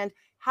understand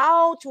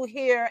how to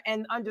hear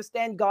and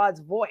understand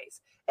God's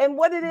voice and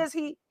what it is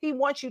he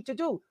wants you to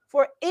do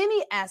for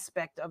any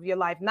aspect of your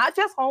life, not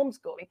just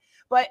homeschooling.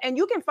 And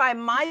you can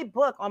find my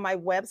book on my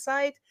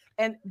website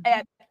and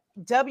at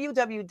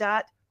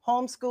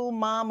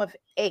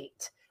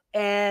www.homeschoolmomof8.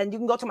 And you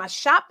can go to my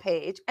shop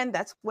page, and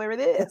that's where it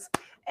is.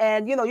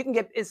 And you can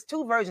get, it's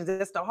 2 versions.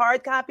 It's the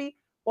hard copy,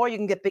 or you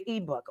can get the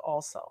ebook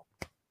also.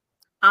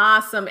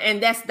 Awesome.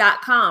 And that's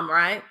 .com,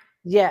 right?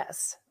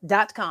 Yes,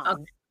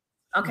 .com.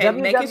 Okay.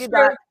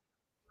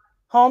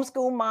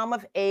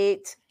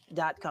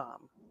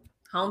 www.homeschoolmomof8.com.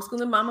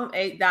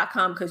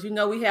 Homeschoolingmom8.com, because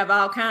we have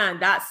all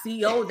kind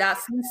 .co,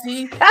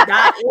 .cc,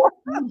 .club,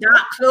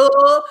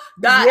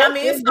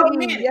 it's so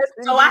many. Yes,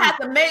 so I have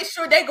to make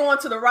sure they're going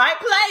to the right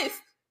place.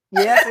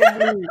 Yes,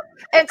 indeed.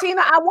 And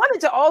Tina, I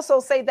wanted to also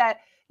say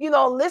that,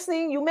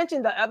 listening, you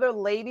mentioned the other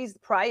ladies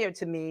prior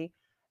to me.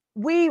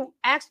 We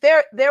asked,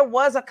 there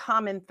was a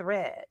common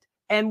thread.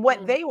 And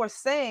what they were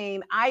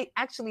saying, I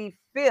actually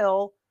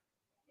feel,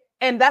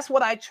 and that's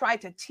what I try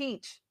to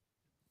teach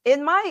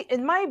in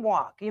my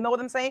walk, you know what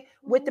I'm saying,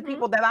 with the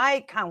people that I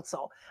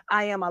counsel.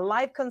 I am a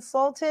life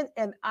consultant,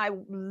 and I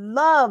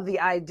love the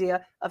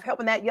idea of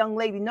helping that young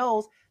lady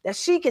knows that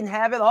she can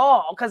have it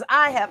all. Because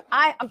I'm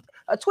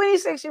a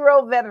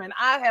 26-year-old veteran.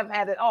 I have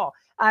had it all.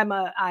 I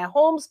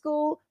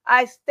homeschool.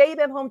 I stayed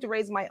at home to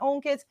raise my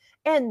own kids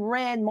and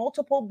ran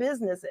multiple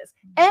businesses.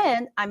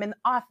 And I'm an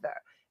author.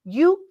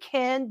 You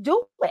can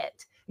do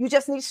it. You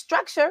just need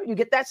structure. You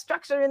get that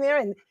structure in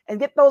there and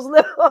get those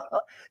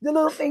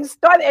little things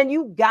started, and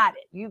you got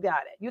it. You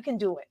got it. You can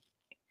do it.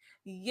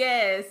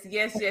 Yes.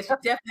 You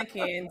definitely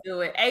can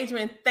do it.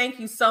 Adrian, thank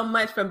you so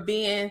much for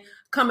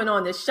coming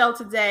on the show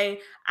today.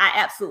 I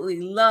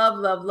absolutely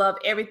love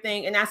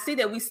everything. And I see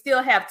that we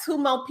still have 2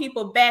 more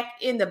people back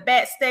in the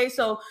backstage.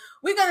 So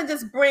we're going to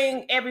just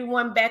bring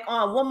everyone back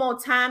on one more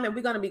time, and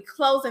we're going to be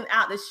closing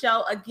out the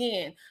show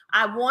again.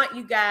 I want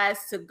you guys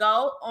to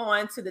go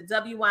on to the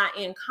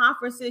WYN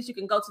conferences. You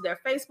can go to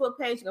their Facebook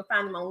page. You can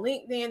find them on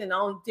LinkedIn and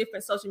on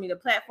different social media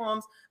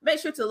platforms. Make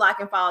sure to like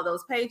and follow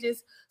those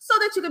pages so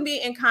that you can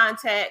be in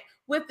contact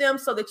with them,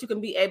 so that you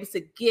can be able to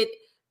get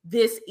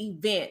this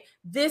event.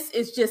 This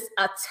is just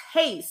a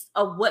taste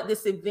of what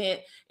this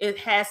event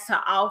has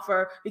to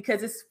offer,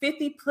 because it's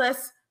 50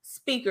 plus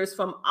speakers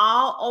from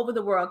all over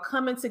the world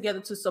coming together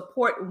to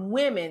support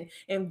women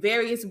in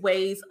various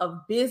ways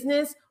of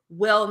business,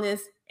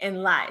 wellness,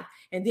 and life.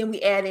 And then we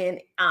add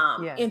in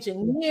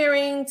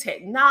engineering,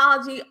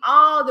 technology,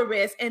 all the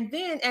rest. And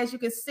then, as you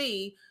can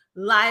see,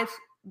 life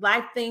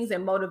things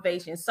and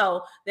motivation,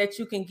 so that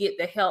you can get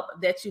the help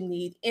that you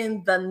need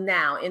in the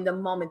now, in the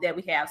moment that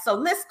we have. So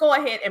let's go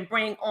ahead and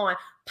bring on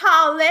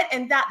Paulette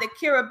and Dr.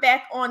 Kira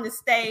back on the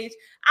stage.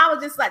 I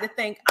would just like to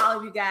thank all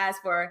of you guys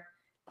for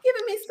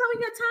giving me some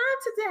of your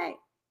time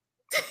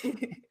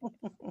today.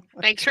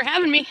 Thanks for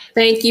having me.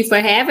 Thank you for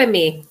having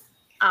me.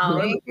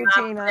 Oh, thank you,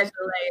 Tina.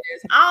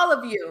 All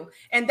of you.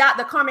 And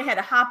Dr. Carmen had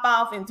to hop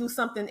off and do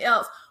something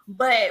else,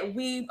 but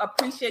we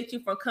appreciate you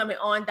for coming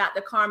on,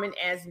 Dr. Carmen,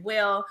 as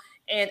well.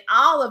 And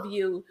all of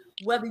you,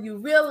 whether you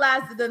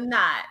realize it or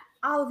not,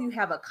 all of you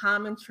have a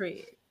common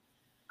thread.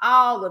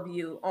 All of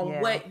you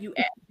on what you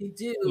actually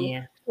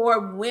do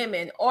for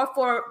women or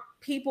for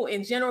people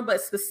in general, but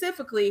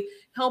specifically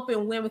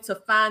helping women to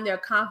find their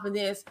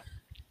confidence,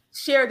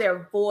 share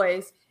their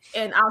voice,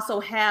 and also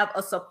have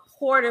a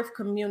supportive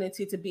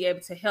community to be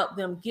able to help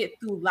them get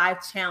through life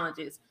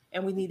challenges.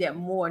 And we need that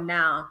more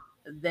now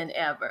than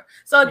ever.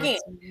 So again,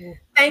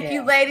 thank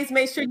you, ladies.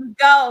 Make sure you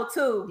go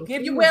to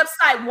give your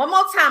website one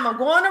more time. I'm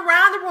going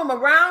around the room,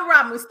 around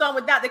Robin. We start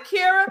with Dr.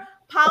 Kira,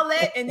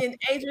 Paulette, and then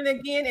Adrian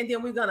again, and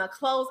then we're gonna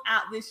close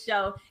out this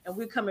show, and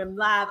we're coming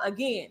live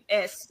again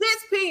at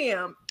 6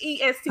 p.m.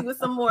 EST with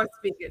some more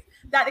speakers.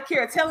 Dr.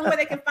 Kira, tell them where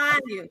they can find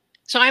you.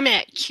 So I'm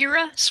at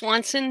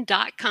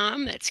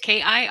KiraSwanson.com. That's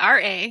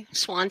KIRA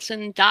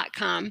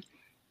Swanson.com.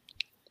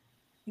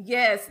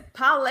 Yes,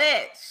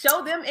 Paulette,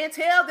 show them and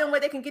tell them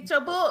where they can get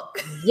your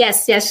book.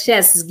 Yes.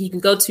 You can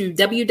go to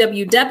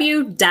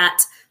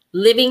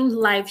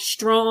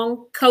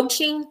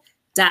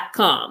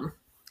www.livinglifestrongcoaching.com.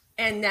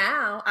 And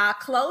now our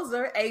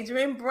closer,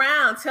 Adrian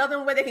Brown. Tell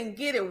them where they can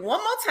get it one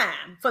more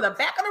time for the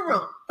back of the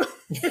room.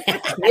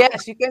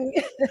 Yes, you can.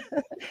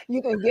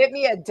 You can get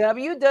me at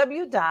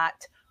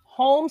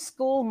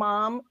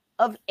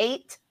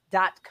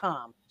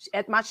www.homeschoolmomof8.com.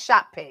 At my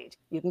shop page,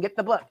 you can get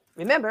the book.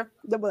 Remember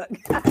the book.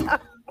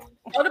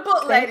 Show the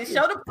book, ladies.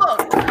 Show the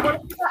book.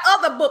 The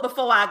other book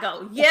before I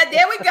go. Yeah,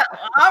 there we go.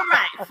 All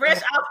right.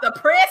 Fresh off the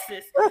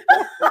presses.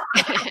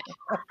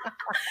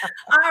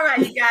 All right,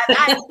 you guys.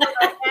 I enjoy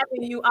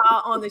having you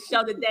all on the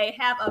show today.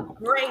 Have a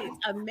great,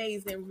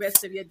 amazing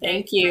rest of your day.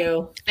 Thank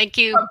you. Thank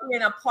you for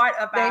being a part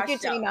of our show. Thank you,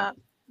 Tina.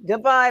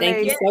 Goodbye, ladies.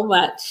 Thank you so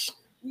much.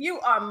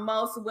 You are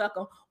most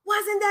welcome.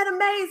 Wasn't that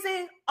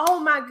amazing? Oh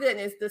my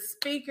goodness, the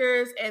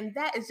speakers, and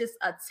that is just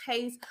a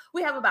taste.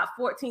 We have about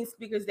 14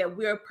 speakers that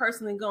we're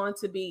personally going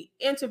to be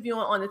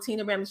interviewing on the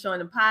Tina Ramsey Show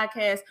and the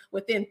podcast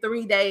within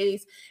 3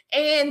 days.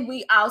 And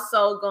we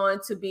also going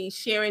to be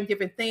sharing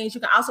different things.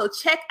 You can also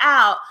check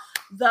out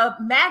the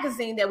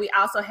magazine that we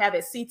also have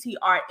at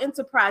CTR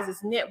Enterprises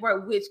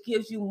Network, which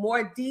gives you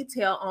more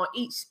detail on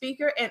each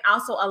speaker and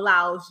also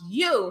allows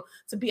you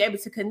to be able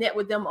to connect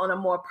with them on a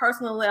more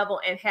personal level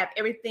and have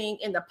everything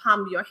in the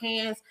palm of your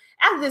hands.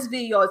 After this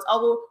video is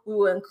over, we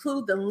will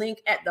include the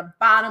link at the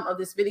bottom of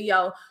this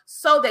video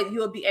so that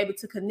you'll be able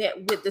to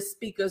connect with the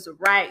speakers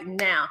right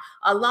now.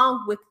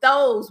 Along with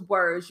those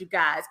words, you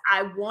guys,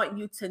 I want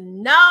you to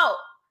know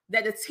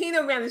that the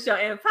Tina Ramsey Show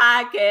and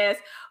podcast,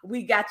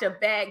 we got your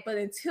back. But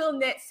until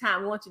next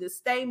time, we want you to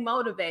stay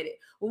motivated.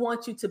 We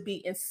want you to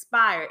be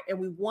inspired, and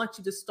we want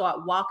you to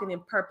start walking in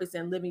purpose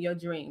and living your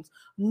dreams.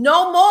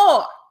 No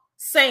more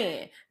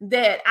saying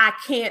that I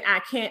can't.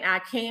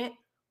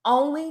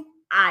 Only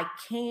I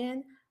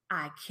can.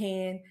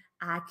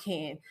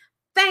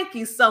 Thank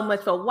you so much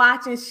for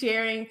watching,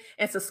 sharing,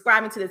 and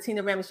subscribing to the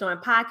Tina Ramsey Show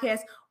and podcast.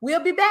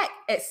 We'll be back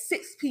at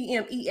 6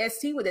 p.m.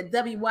 EST with a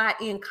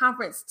WYN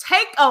conference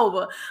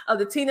takeover of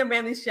the Tina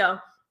Ramsey Show,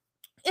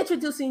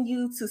 introducing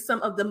you to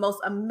some of the most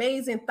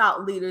amazing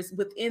thought leaders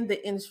within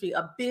the industry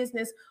of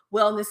business,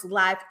 wellness,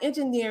 life,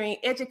 engineering,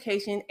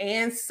 education,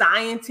 and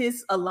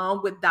scientists,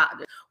 along with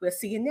doctors. We'll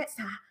see you next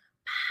time.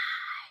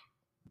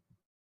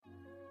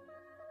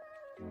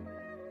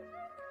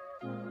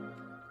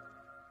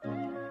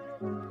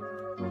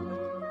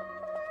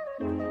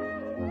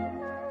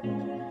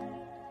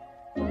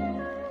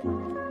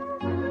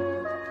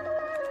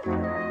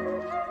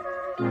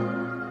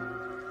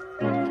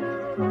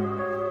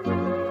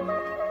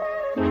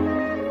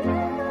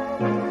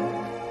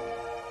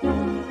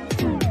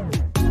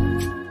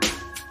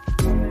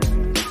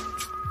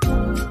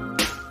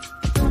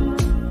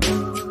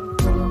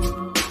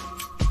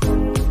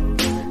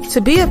 To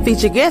be a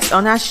featured guest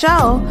on our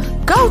show,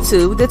 go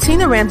to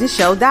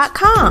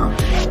thetinaramseyshow.com.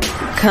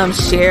 Come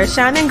share,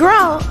 shine, and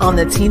grow on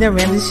the Tina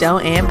Ramsey Show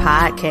and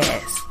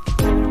podcast.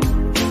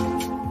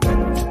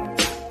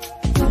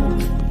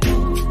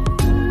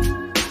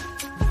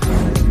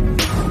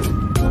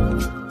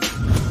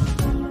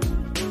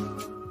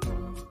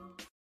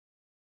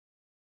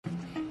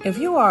 If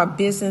you are a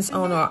business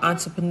owner or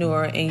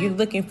entrepreneur and you're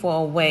looking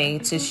for a way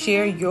to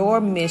share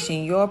your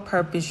mission, your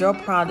purpose, your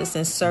products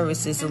and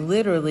services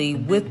literally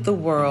with the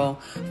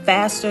world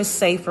faster,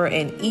 safer,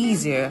 and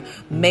easier,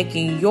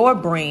 making your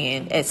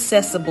brand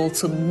accessible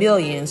to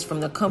millions from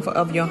the comfort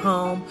of your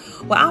home,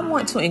 well, I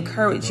want to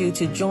encourage you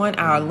to join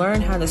our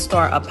Learn How to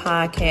Start a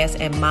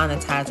Podcast and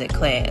Monetize It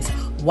class.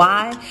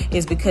 Why?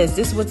 Is because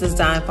this was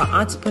designed for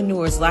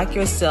entrepreneurs like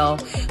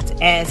yourself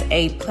as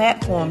a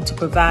platform to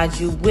provide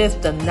you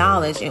with the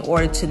knowledge in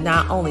order to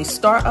not only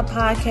start a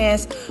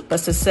podcast,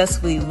 but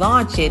successfully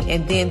launch it.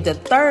 And then the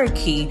third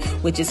key,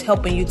 which is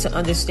helping you to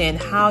understand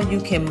how you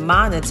can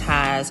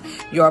monetize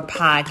your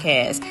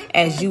podcast.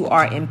 As you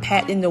are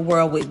impacting the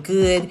world with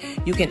good,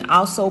 you can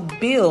also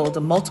build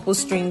multiple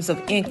streams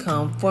of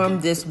income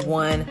from this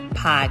one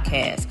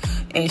podcast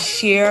and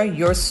share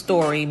your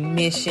story,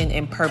 mission,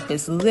 and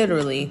purpose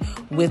literally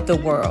with the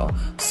world.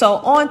 So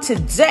on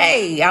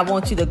today, I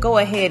want you to go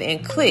ahead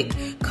and click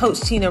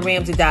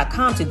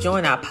CoachTinaRamsey.com to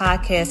join our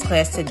podcast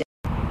class today.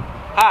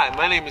 Hi,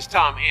 my name is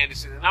Tom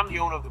Anderson, and I'm the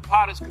owner of the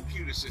Potters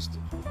Computer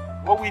System.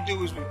 What we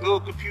do is we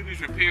build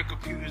computers, repair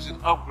computers,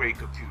 and upgrade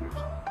computers.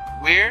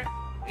 Where?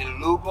 In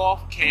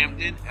Lugoff,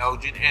 Camden,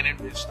 Elgin, and in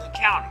Richland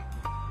County.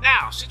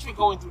 Now, since we're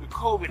going through the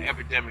COVID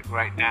epidemic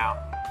right now,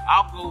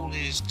 our goal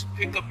is to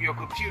pick up your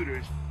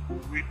computers,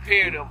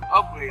 repair them,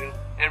 upgrade them,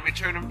 and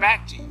return them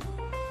back to you.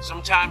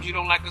 Sometimes you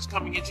don't like us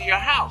coming into your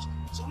house,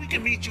 so we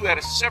can meet you at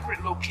a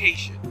separate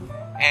location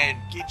and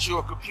get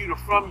your computer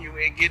from you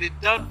and get it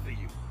done for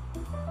you.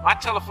 My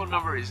telephone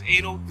number is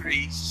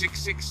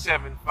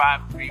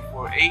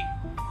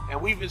 803-667-5348,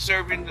 and we've been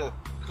serving the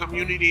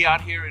community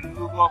out here in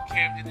Lugoff,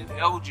 Camden, and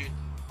Elgin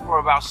for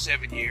about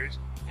 7 years,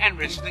 and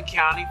Richland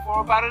County for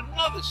about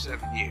another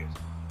 7 years.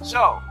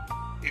 So,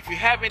 if you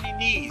have any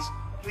needs,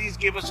 please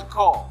give us a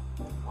call.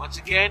 Once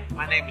again,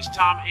 my name is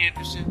Tom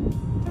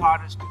Anderson,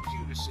 Potters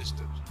Computer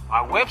Systems.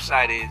 My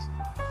website is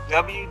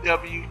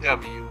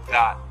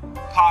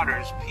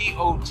www.potters,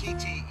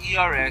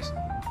 P-O-T-T-E-R-S,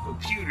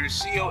 computers,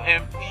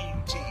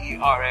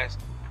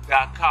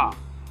 C-O-M-P-U-T-E-R-S.com.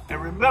 And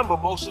remember,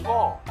 most of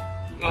all,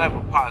 you'll have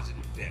a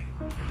positive day.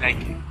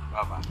 Thank you.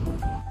 Bye-bye.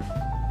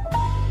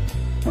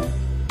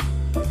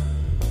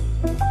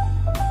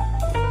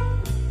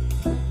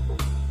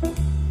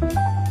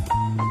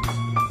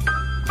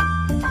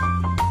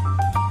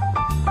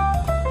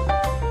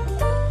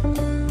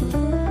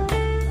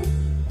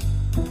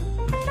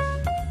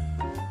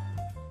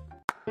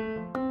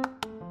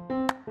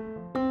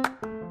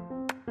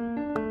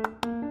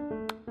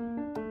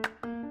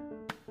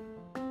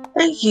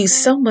 Thank you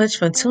so much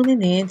for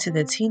tuning in to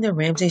the Tina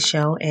Ramsey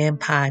Show and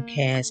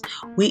Podcast.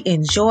 We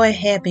enjoy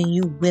having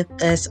you with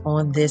us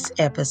on this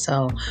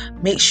episode.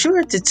 Make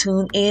sure to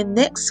tune in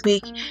next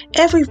week,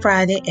 every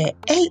Friday at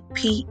 8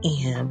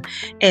 p.m.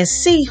 and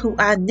see who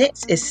our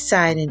next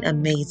exciting,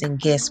 amazing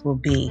guest will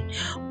be.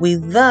 We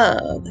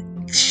love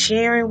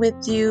sharing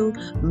with you,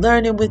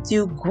 learning with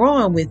you,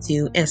 growing with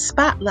you, and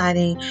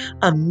spotlighting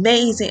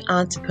amazing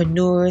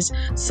entrepreneurs,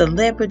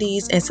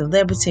 celebrities, and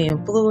celebrity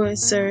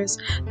influencers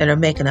that are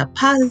making a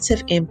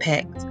positive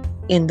impact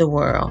in the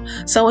world.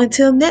 So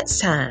until next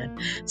time,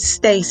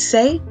 stay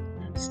safe,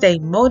 stay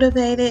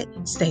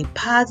motivated, stay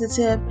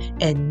positive,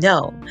 and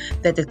know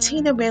that the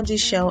Tina Ramsey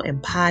Show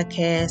and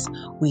Podcast,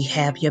 we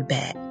have your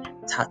back.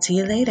 Talk to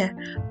you later.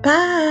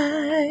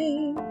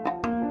 Bye.